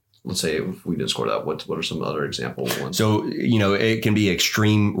let's say if we didn't score that, what are some other example ones? So, it can be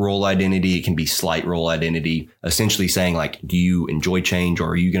extreme role identity. It can be slight role identity, essentially saying like, do you enjoy change, or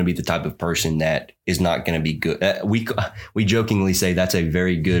are you going to be the type of person that is not going to be good? We jokingly say that's a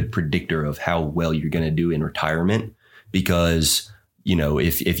very good predictor of how well you're going to do in retirement, because,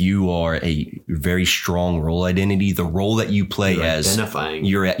 if you are a very strong role identity, the role that you play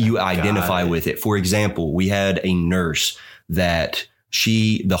you identify with it. For example, we had a nurse that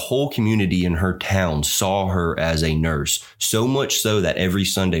the whole community in her town saw her as a nurse, so much so that every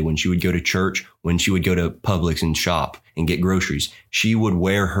Sunday when she would go to church, when she would go to Publix and shop and get groceries, she would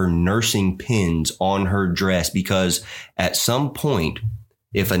wear her nursing pins on her dress, because at some point,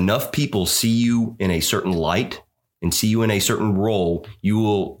 if enough people see you in a certain light and see you in a certain role, you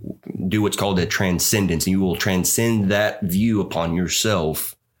will do what's called a transcendence, and you will transcend that view upon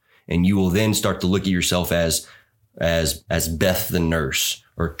yourself. And you will then start to look at yourself as Beth the nurse,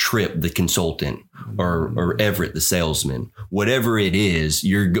 or Trip the consultant, or Everett the salesman. Whatever it is,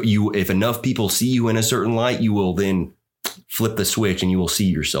 if enough people see you in a certain light, you will then flip the switch and you will see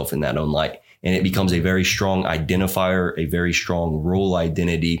yourself in that own light. And it becomes a very strong identifier, a very strong role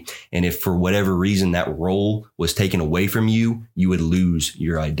identity. And if for whatever reason that role was taken away from you, you would lose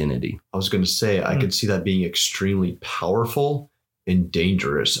your identity. I was going to say, I could see that being extremely powerful and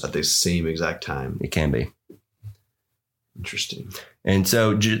dangerous at the same exact time. It can be. Interesting. And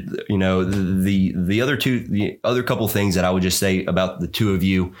so, the other couple things that I would just say about the two of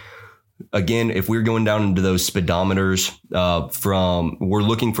you, again, if we're going down into those speedometers, we're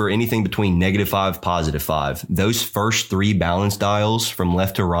looking for anything between -5, +5. Those first three balance dials from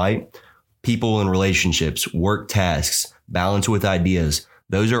left to right, people and relationships, work tasks, balance with ideas,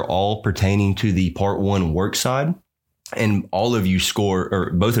 those are all pertaining to the part 1 work side. And all of you score,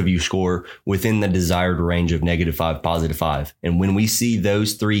 or both of you score, within the desired range of -5, +5. And when we see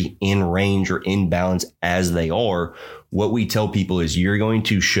those three in range or in balance as they are, what we tell people is you're going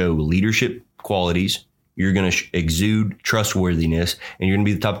to show leadership qualities, you're going to exude trustworthiness, and you're going to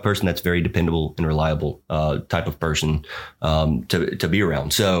be the type of person that's very dependable and reliable type of person to be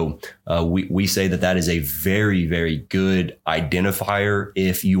around. So we say that is a very, very good identifier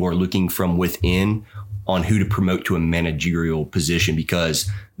if you are looking from within on who to promote to a managerial position, because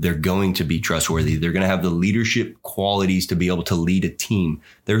they're going to be trustworthy. They're going to have the leadership qualities to be able to lead a team.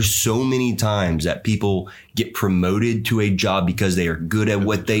 There's so many times that people get promoted to a job because they are good at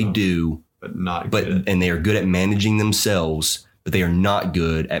what they do, and they are good at managing themselves, but they are not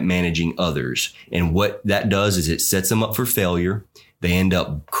good at managing others. And what that does is it sets them up for failure. They end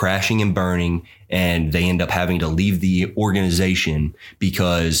up crashing and burning, and they end up having to leave the organization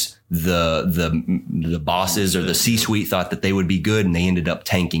because the bosses or the C-suite thought that they would be good, and they ended up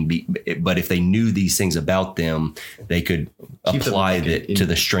tanking. But if they knew these things about them, they could apply it to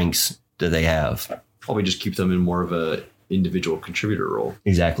the strengths that they have. Probably just keep them in more of a individual contributor role.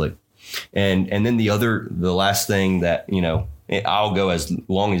 Exactly. And then the last thing that, I'll go as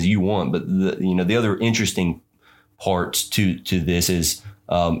long as you want, but the other interesting parts to this is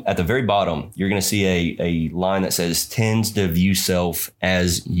at the very bottom, you're going to see a line that says tends to view self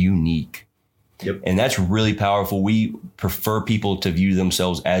as unique. Yep. And that's really powerful. We prefer people to view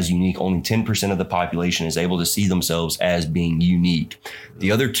themselves as unique. Only 10% of the population is able to see themselves as being unique.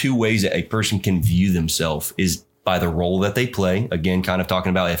 The other two ways that a person can view themselves is by the role that they play. Again, kind of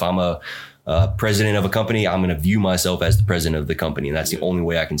talking about if I'm a president of a company, I'm going to view myself as the president of the company. And that's the only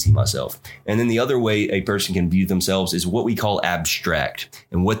way I can see myself. And then the other way a person can view themselves is what we call abstract.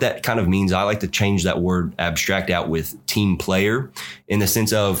 And what that kind of means, I like to change that word abstract out with team player, in the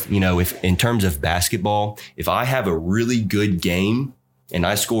sense of, if in terms of basketball, if I have a really good game and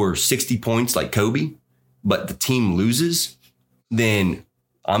I score 60 points like Kobe, but the team loses, then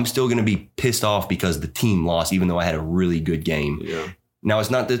I'm still going to be pissed off because the team lost, even though I had a really good game. Yeah. Now,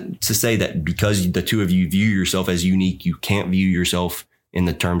 it's not to say that because the two of you view yourself as unique, you can't view yourself in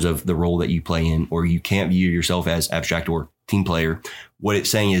the terms of the role that you play in, or you can't view yourself as abstract or team player. What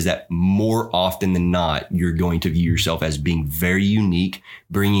it's saying is that more often than not, you're going to view yourself as being very unique,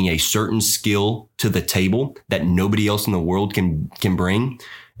 bringing a certain skill to the table that nobody else in the world can bring.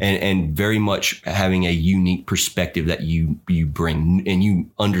 And very much having a unique perspective that you bring, and you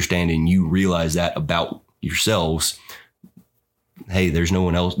understand and you realize that about yourselves. Hey, there's no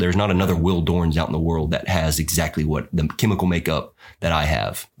one else. There's not another Will Dorns out in the world that has exactly what the chemical makeup that I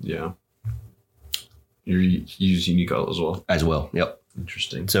have. Yeah. You use unique as well. Yep.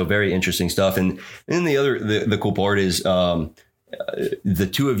 Interesting. So very interesting stuff. And then the cool part is the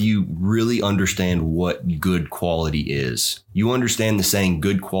two of you really understand what good quality is. You understand the saying,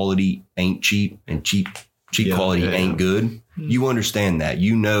 good quality ain't cheap and cheap cheap quality ain't good. You understand that.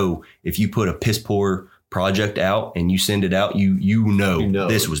 You know, if you put a piss poor project out and you send it out, you know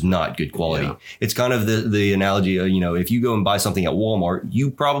this was not good quality. Yeah. It's kind of the analogy of, if you go and buy something at Walmart,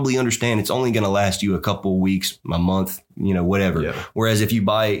 you probably understand it's only going to last you a couple of weeks, a month, whatever. Yeah. Whereas if you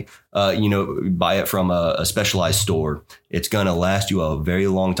buy it from a specialized store, it's going to last you a very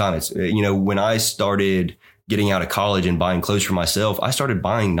long time. It's, when I started getting out of college and buying clothes for myself, I started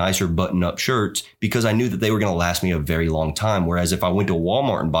buying nicer button-up shirts because I knew that they were going to last me a very long time. Whereas if I went to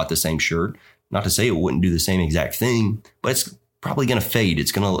Walmart and bought the same shirt, not to say it wouldn't do the same exact thing, but it's probably going to fade.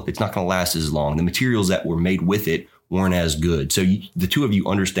 It's not going to last as long. The materials that were made with it weren't as good. So the two of you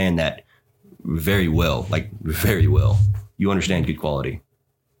understand that very well, very well. You understand good quality.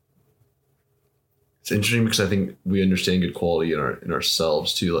 It's interesting because I think we understand good quality in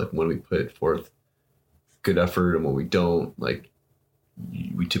ourselves too. Like when we put forth good effort and when we don't, like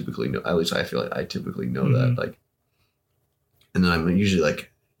we typically know, at least I feel like I typically know that, like, and then I'm usually like,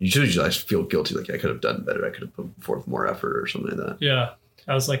 I feel guilty. Like I could have done better. I could have put forth more effort or something like that. Yeah.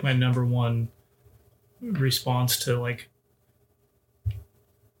 That was like my number one response to like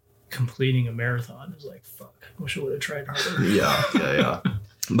completing a marathon is like, fuck, I wish I would have tried harder. Yeah.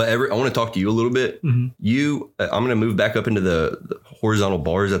 But I want to talk to you a little bit. Mm-hmm. I'm going to move back up into the horizontal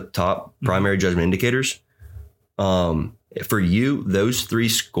bars at the top, primary judgment indicators. For you, those 3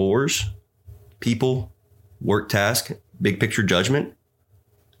 scores, people, work task, big picture judgment,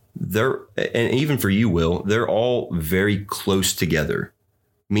 and even for you, Will, they're all very close together,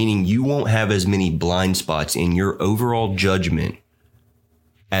 meaning you won't have as many blind spots in your overall judgment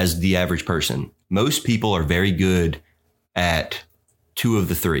as the average person. Most people are very good at 2 of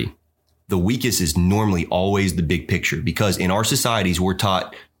the 3. The weakest is normally always the big picture because in our societies, we're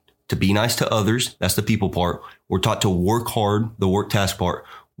taught to be nice to others. That's the people part. We're taught to work hard, the work task part.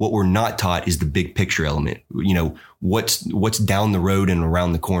 What we're not taught is the big picture element. What's down the road and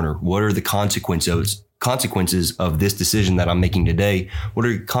around the corner? What are the consequences of this decision that I'm making today? What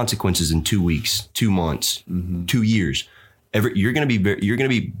are the consequences in 2 weeks, 2 months, 2 years? You're going to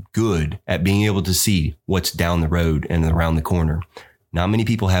be good at being able to see what's down the road and around the corner. Not many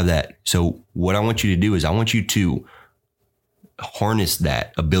people have that. So what I want you to do is I want you to harness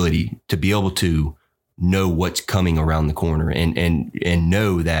that ability to be able to know what's coming around the corner and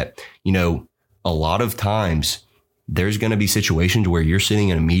know that, a lot of times there's going to be situations where you're sitting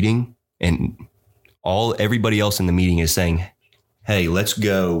in a meeting and everybody else in the meeting is saying, hey, let's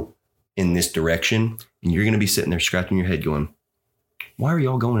go in this direction. And you're going to be sitting there scratching your head going, why are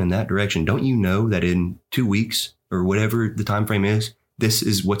y'all going in that direction? Don't you know that in 2 weeks or whatever the time frame is, this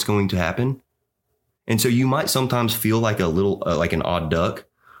is what's going to happen? And so you might sometimes feel like a little, like an odd duck.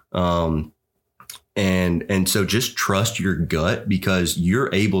 And so just trust your gut because you're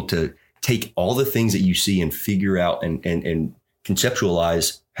able to take all the things that you see and figure out and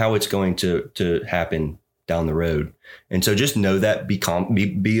conceptualize how it's going to happen down the road. And so just know that,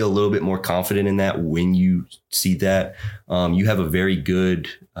 be a little bit more confident in that when you see that. You have a very good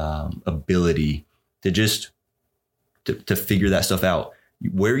ability to just to figure that stuff out.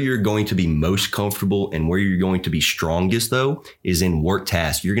 Where you're going to be most comfortable and where you're going to be strongest, though, is in work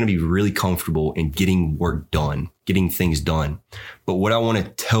tasks. You're going to be really comfortable in getting work done, getting things done. But what I want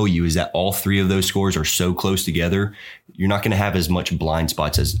to tell you is that all 3 of those scores are so close together. You're not going to have as much blind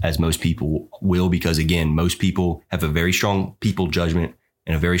spots as most people will, because, again, most people have a very strong people judgment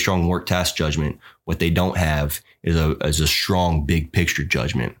and a very strong work task judgment. What they don't have is a strong big picture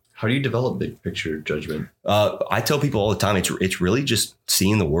judgment. How do you develop big picture judgment? I tell people all the time, it's really just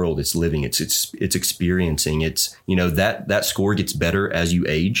seeing the world. It's living. It's experiencing. It's, that score gets better as you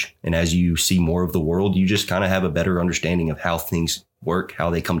age and as you see more of the world. You just kind of have a better understanding of how things work, how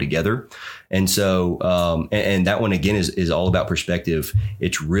they come together. And so, and that one again is all about perspective.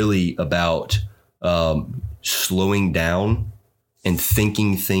 It's really about slowing down and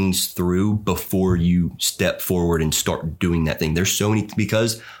thinking things through before you step forward and start doing that thing. There's so many,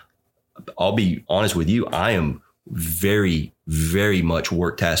 because I'll be honest with you, I am very, very much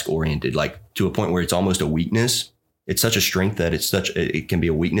work task oriented, like to a point where it's almost a weakness. It's such a strength that it can be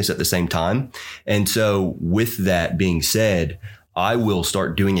a weakness at the same time. And so with that being said, I will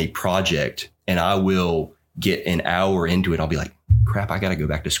start doing a project and I will get an hour into it. I'll be like, crap, I got to go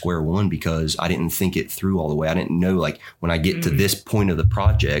back to square one because I didn't think it through all the way. I didn't know, like, when I get to this point of the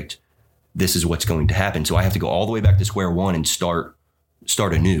project, this is what's going to happen. So I have to go all the way back to square one and start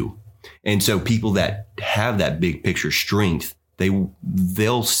anew. And so people that have that big picture strength,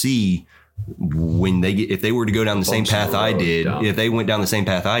 they'll see when if they were to go down the same path I did, if they went down the same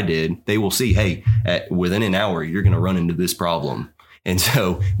path I did, they will see, hey, within an hour, you're going to run into this problem. And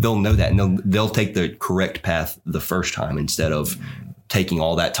so they'll know that, and they'll take the correct path the first time instead of taking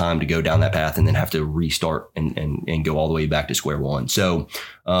all that time to go down that path and then have to restart and go all the way back to square one. So,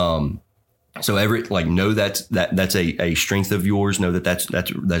 so know that's a strength of yours. Know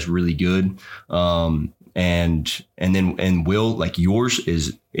that's really good. And Will, like yours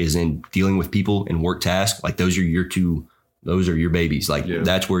is in dealing with people and work tasks. Like those are your babies. Like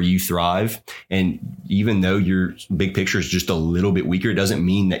that's where you thrive. And even though your big picture is just a little bit weaker, it doesn't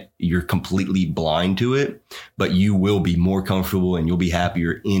mean that you're completely blind to it, but you will be more comfortable and you'll be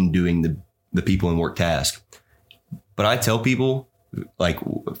happier in doing the people and work task. But I tell people, like,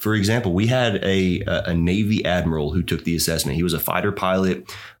 for example, we had a Navy admiral who took the assessment. He was a fighter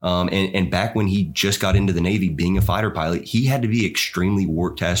pilot. And back when he just got into the Navy, being a fighter pilot, he had to be extremely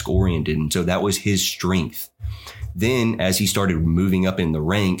work task oriented. And so that was his strength. Then as he started moving up in the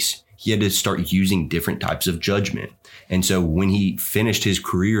ranks, he had to start using different types of judgment. And so when he finished his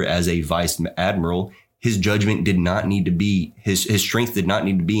career as a vice admiral, his judgment did not need to be, his strength did not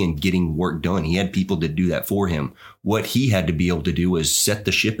need to be in getting work done. He had people to do that for him. What he had to be able to do was set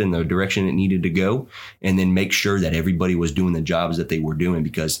the ship in the direction it needed to go and then make sure that everybody was doing the jobs that they were doing,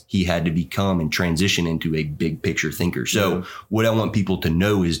 because he had to become and transition into a big picture thinker. So what I want people to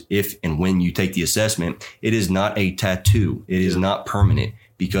know is if and when you take the assessment, it is not a tattoo. It is not permanent,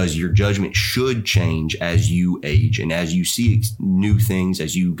 because your judgment should change as you age and as you see new things,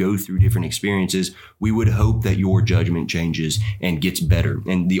 as you go through different experiences. We would hope that your judgment changes and gets better.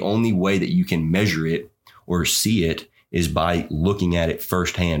 And the only way that you can measure it or see it is by looking at it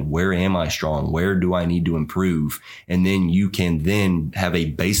firsthand. Where am I strong? Where do I need to improve? And then you can then have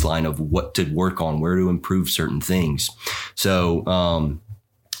a baseline of what to work on, where to improve certain things. So,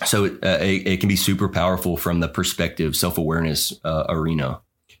 it can be super powerful from the perspective, self-awareness arena.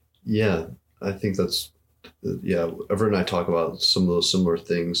 Yeah, I think that's, Everett and I talk about some of those similar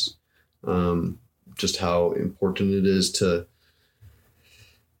things, just how important it is to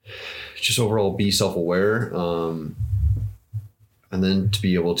just overall be self-aware, and then to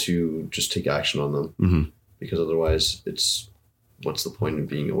be able to just take action on them, because otherwise what's the point of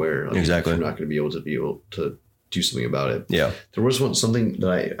being aware? Exactly. You're not going to be able to do something about it. Yeah. There was something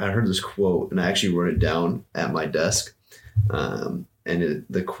that I heard this quote, and I actually wrote it down at my desk.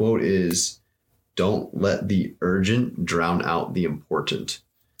 The quote is, "Don't let the urgent drown out the important."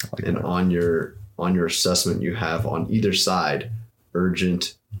 And on your assessment, you have on either side,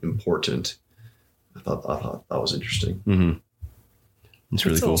 urgent, important. I thought that was interesting. Mm-hmm. It's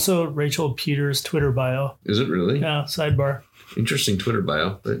really cool. It's also Rachel Peters' Twitter bio. Is it really? Yeah. Sidebar. Interesting Twitter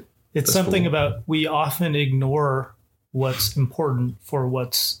bio, but it's something cool about, we often ignore what's important for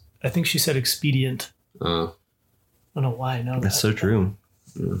what's, I think she said, expedient. I don't know why I know that. That's so true.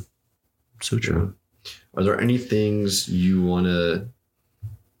 Yeah. So true. Are there any things you want to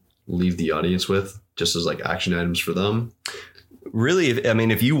leave the audience with, just as like action items for them? Really,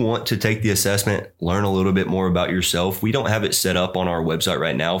 if you want to take the assessment, learn a little bit more about yourself. We don't have it set up on our website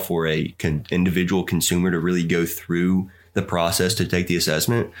right now for a individual consumer to really go through the process to take the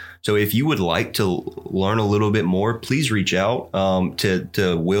assessment. So if you would like to learn a little bit more, please reach out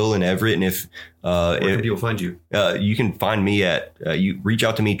to Will and Everett. And where can people find you? You can find me at, you reach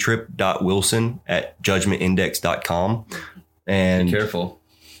out to me, trip.wilson@judgmentindex.com. And be careful.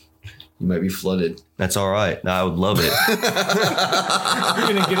 You might be flooded. That's all right. I would love it. You're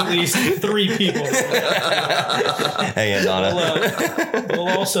going to get at least 3 people. Hey, Donna. We'll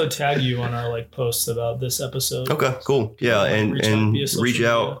also tag you on our posts about this episode. Okay, cool. Yeah, and reach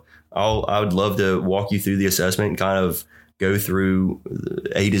out. I would love to walk you through the assessment and kind of go through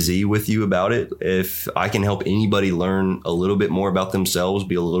A to Z with you about it. If I can help anybody learn a little bit more about themselves,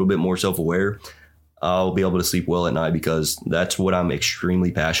 be a little bit more self-aware, I'll be able to sleep well at night, because that's what I'm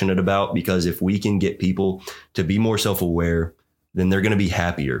extremely passionate about. Because if we can get people to be more self-aware, then they're going to be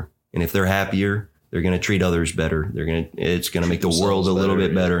happier. And if they're happier, they're going to treat others better. It's going to make the world a little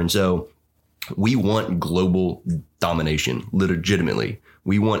bit better. And so we want global domination, legitimately.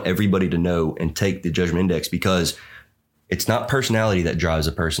 We want everybody to know and take the Judgment Index, because it's not personality that drives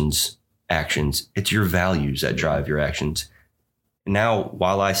a person's actions. It's your values that drive your actions. Now,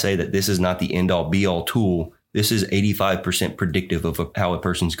 while I say that this is not the end-all be-all tool, this is 85% predictive of how a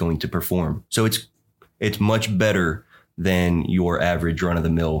person's going to perform. So it's much better than your average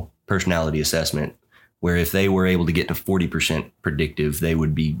run-of-the-mill personality assessment, where if they were able to get to 40% predictive, they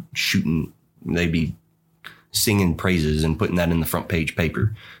would be they'd be singing praises and putting that in the front page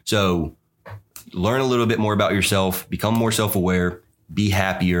paper. So learn a little bit more about yourself, become more self-aware, be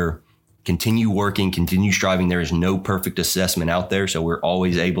happier, continue working, continue striving. There is no perfect assessment out there. So we're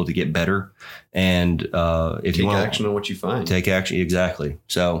always able to get better. And if you want to take action on what you find, take action. Exactly.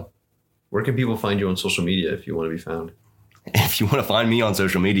 So where can people find you on social media if you want to be found? If you want to find me on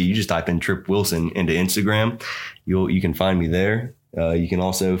social media, you just type in Trip Wilson into Instagram. You can find me there. You can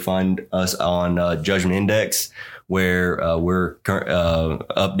also find us on Judgment Index, where we're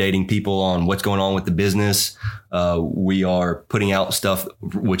updating people on what's going on with the business. We are putting out stuff,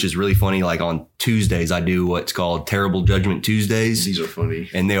 which is really funny. Like on Tuesdays, I do what's called Terrible Judgment Tuesdays. These are funny.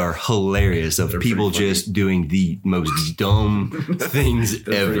 And they are hilarious of people just doing the most dumb things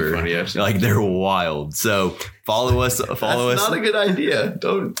ever. Funny, like they're wild. So follow us. That's not a good idea.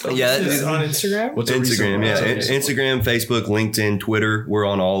 Don't yeah, It's on Instagram? What's a Instagram, yeah. recent- Instagram, Facebook, LinkedIn, Twitter. We're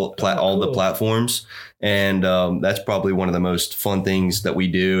on all the platforms. And that's probably one of the most fun things that we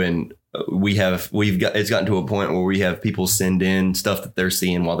do. And it's gotten to a point where we have people send in stuff that they're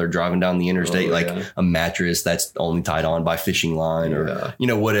seeing while they're driving down the interstate, a mattress that's only tied on by fishing line or,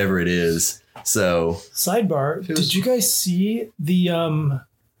 whatever it is. So sidebar, did you guys see the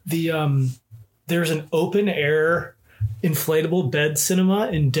there's an open air inflatable bed cinema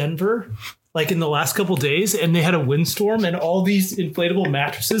in Denver, like in the last couple days, and they had a windstorm and all these inflatable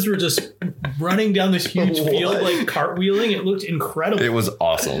mattresses were just running down this huge field, like cartwheeling. It looked incredible. It was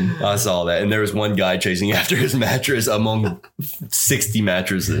awesome. I saw that. And there was one guy chasing after his mattress among 60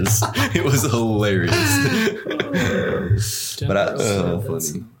 mattresses. It was hilarious.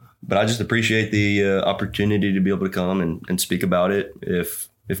 But I just appreciate the opportunity to be able to come and speak about it. If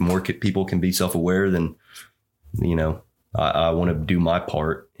more people can be self-aware, then, I want to do my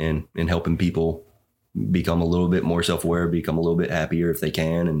part in helping people become a little bit more self-aware, become a little bit happier if they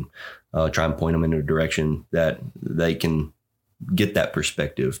can, and try and point them in a direction that they can get that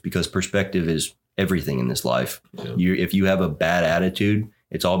perspective, because perspective is everything in this life. Yeah. If you have a bad attitude,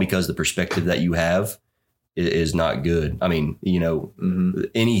 it's all because the perspective that you have is not good. I mean,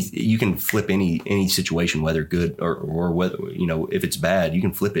 you can flip any situation, whether good or whether, if it's bad, you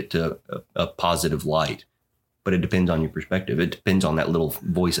can flip it to a positive light. But it depends on your perspective. It depends on that little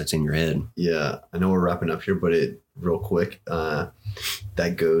voice that's in your head. Yeah, I know we're wrapping up here, but real quick,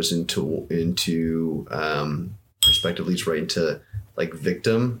 that goes into perspective leads right into like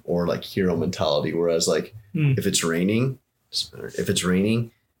victim or like hero mentality. Whereas like if it's raining,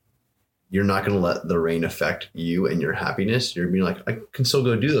 you're not going to let the rain affect you and your happiness. You're being like, I can still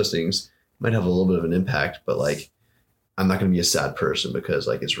go do those things. Might have a little bit of an impact, but like I'm not going to be a sad person because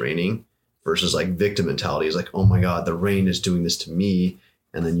like it's raining. Versus like victim mentality is like, oh my God, the rain is doing this to me.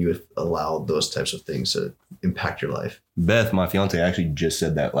 And then you have allowed those types of things to impact your life. Beth, my fiance, actually just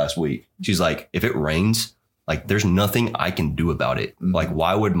said that last week. She's like, if it rains, like there's nothing I can do about it. Mm-hmm. Like,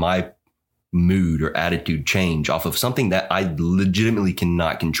 why would my mood or attitude change off of something that I legitimately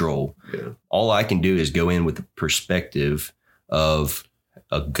cannot control? Yeah. All I can do is go in with the perspective of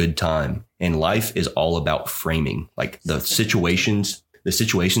a good time. And life is all about framing, like the situations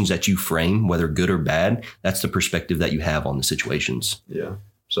that you frame, whether good or bad, that's the perspective that you have on the situations. Yeah.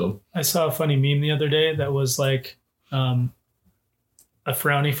 So I saw a funny meme the other day that was like a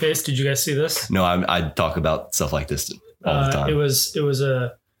frowny face. Did you guys see this? No, I talk about stuff like this all the time.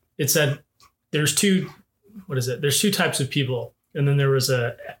 It said there's two types of people. And then there was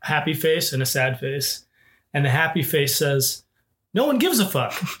a happy face and a sad face. And the happy face says, no one gives a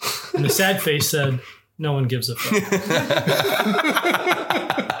fuck. And the sad face said, no one gives a fuck.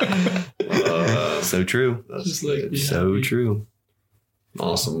 So true. That's like so true.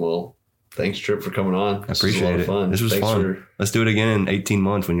 Awesome. Well, thanks, Trip, for coming on. I appreciate it. Fun. This was fun. Let's do it again in 18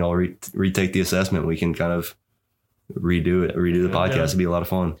 months when y'all retake the assessment. We can kind of redo the podcast. It'd be a lot of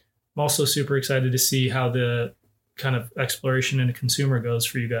fun. I'm also super excited to see how the kind of exploration into consumer goes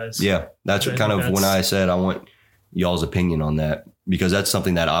for you guys. Yeah, that's kind of when I said I want y'all's opinion on that, because that's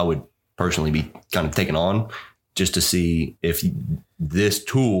something that I would personally be kind of taking on just to see if this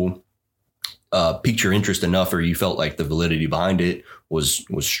tool piqued your interest enough, or you felt like the validity behind it was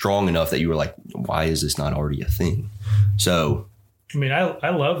strong enough that you were like, why is this not already a thing? So, I mean, I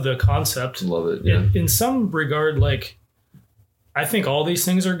love the concept. Love it. Yeah. In some regard, like, I think all these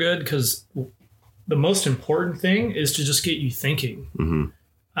things are good because the most important thing is to just get you thinking. Mm-hmm.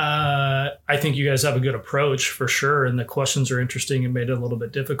 I think you guys have a good approach for sure. And the questions are interesting and made it a little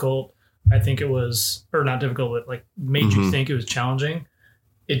bit difficult. I think it was, or not difficult, but like made you think. It was challenging.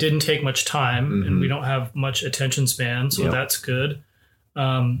 It didn't take much time and we don't have much attention span. So that's good.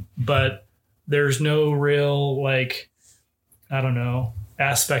 But there's no real, like, I don't know,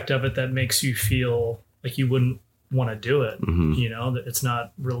 aspect of it that makes you feel like you wouldn't want to do it. You know, that it's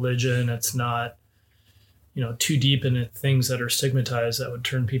not religion. It's not, too deep into things that are stigmatized that would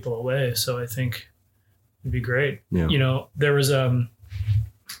turn people away. So I think it'd be great. Yeah. There's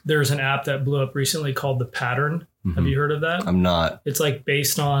an app that blew up recently called The Pattern. Have you heard of that? I'm not. It's like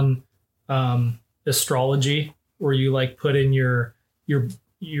based on astrology, where you like put in your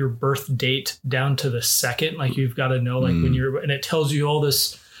birth date down to the second. Like you've got to know like when and it tells you all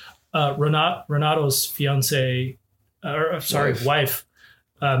this. Renato's fiance, wife,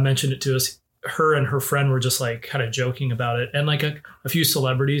 mentioned it to us. Her and her friend were just like kind of joking about it, and like a few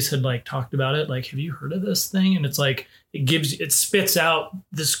celebrities had like talked about it. Like, have you heard of this thing? And it's like it spits out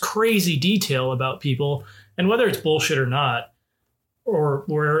this crazy detail about people, and whether it's bullshit or not, or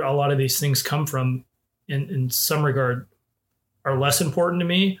where a lot of these things come from, in some regard, are less important to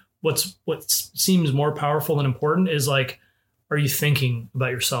me. What seems more powerful and important is like, are you thinking about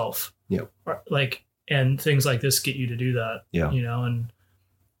yourself? Yeah. Like, and things like this get you to do that. Yeah. And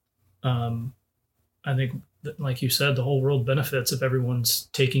I think that, like you said, the whole world benefits if everyone's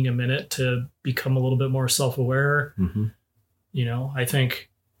taking a minute to become a little bit more self-aware. I think,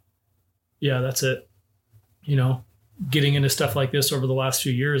 that's it. Getting into stuff like this over the last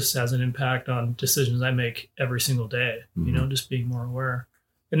few years has an impact on decisions I make every single day, just being more aware.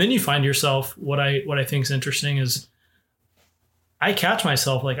 And then you find yourself, what I think is interesting is I catch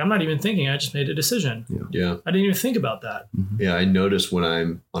myself like, I'm not even thinking, I just made a decision. Yeah. I didn't even think about that. Yeah. I notice when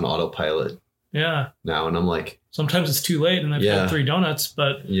I'm on autopilot now, and I'm like, sometimes it's too late and I've had 3 donuts,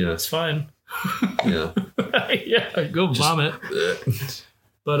 but it's fine. Yeah. Go vomit.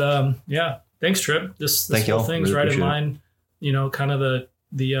 But thanks, Trip. This whole thing's really right in line. Kind of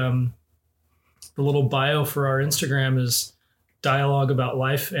the little bio for our Instagram is dialogue about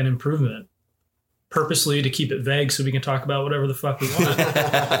life and improvement, purposely to keep it vague so we can talk about whatever the fuck we want.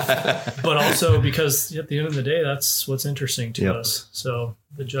 But also because at the end of the day, that's what's interesting to us. So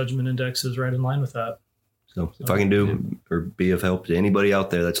the judgment index is right in line with that. So if I can do or be of help to anybody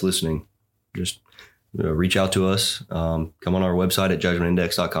out there that's listening, just reach out to us. Come on our website at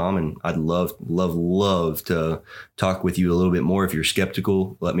judgmentindex.com, and I'd love to talk with you a little bit more. If you're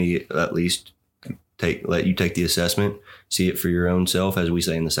skeptical, let me at least let you take the assessment, see it for your own self, as we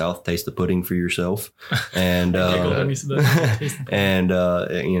say in the South, taste the pudding for yourself. And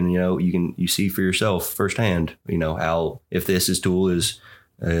you see for yourself firsthand, how, if this tool is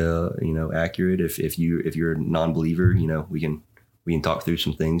accurate, if you're a non-believer, we can talk through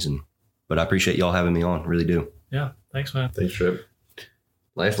some things. But I appreciate y'all having me on. Really do. Yeah. Thanks, man. Thanks, Trip.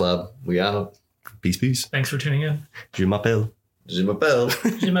 Life Lab. We out. Peace. Thanks for tuning in. Je m'appelle. Je m'appelle.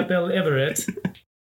 Je m'appelle Everett.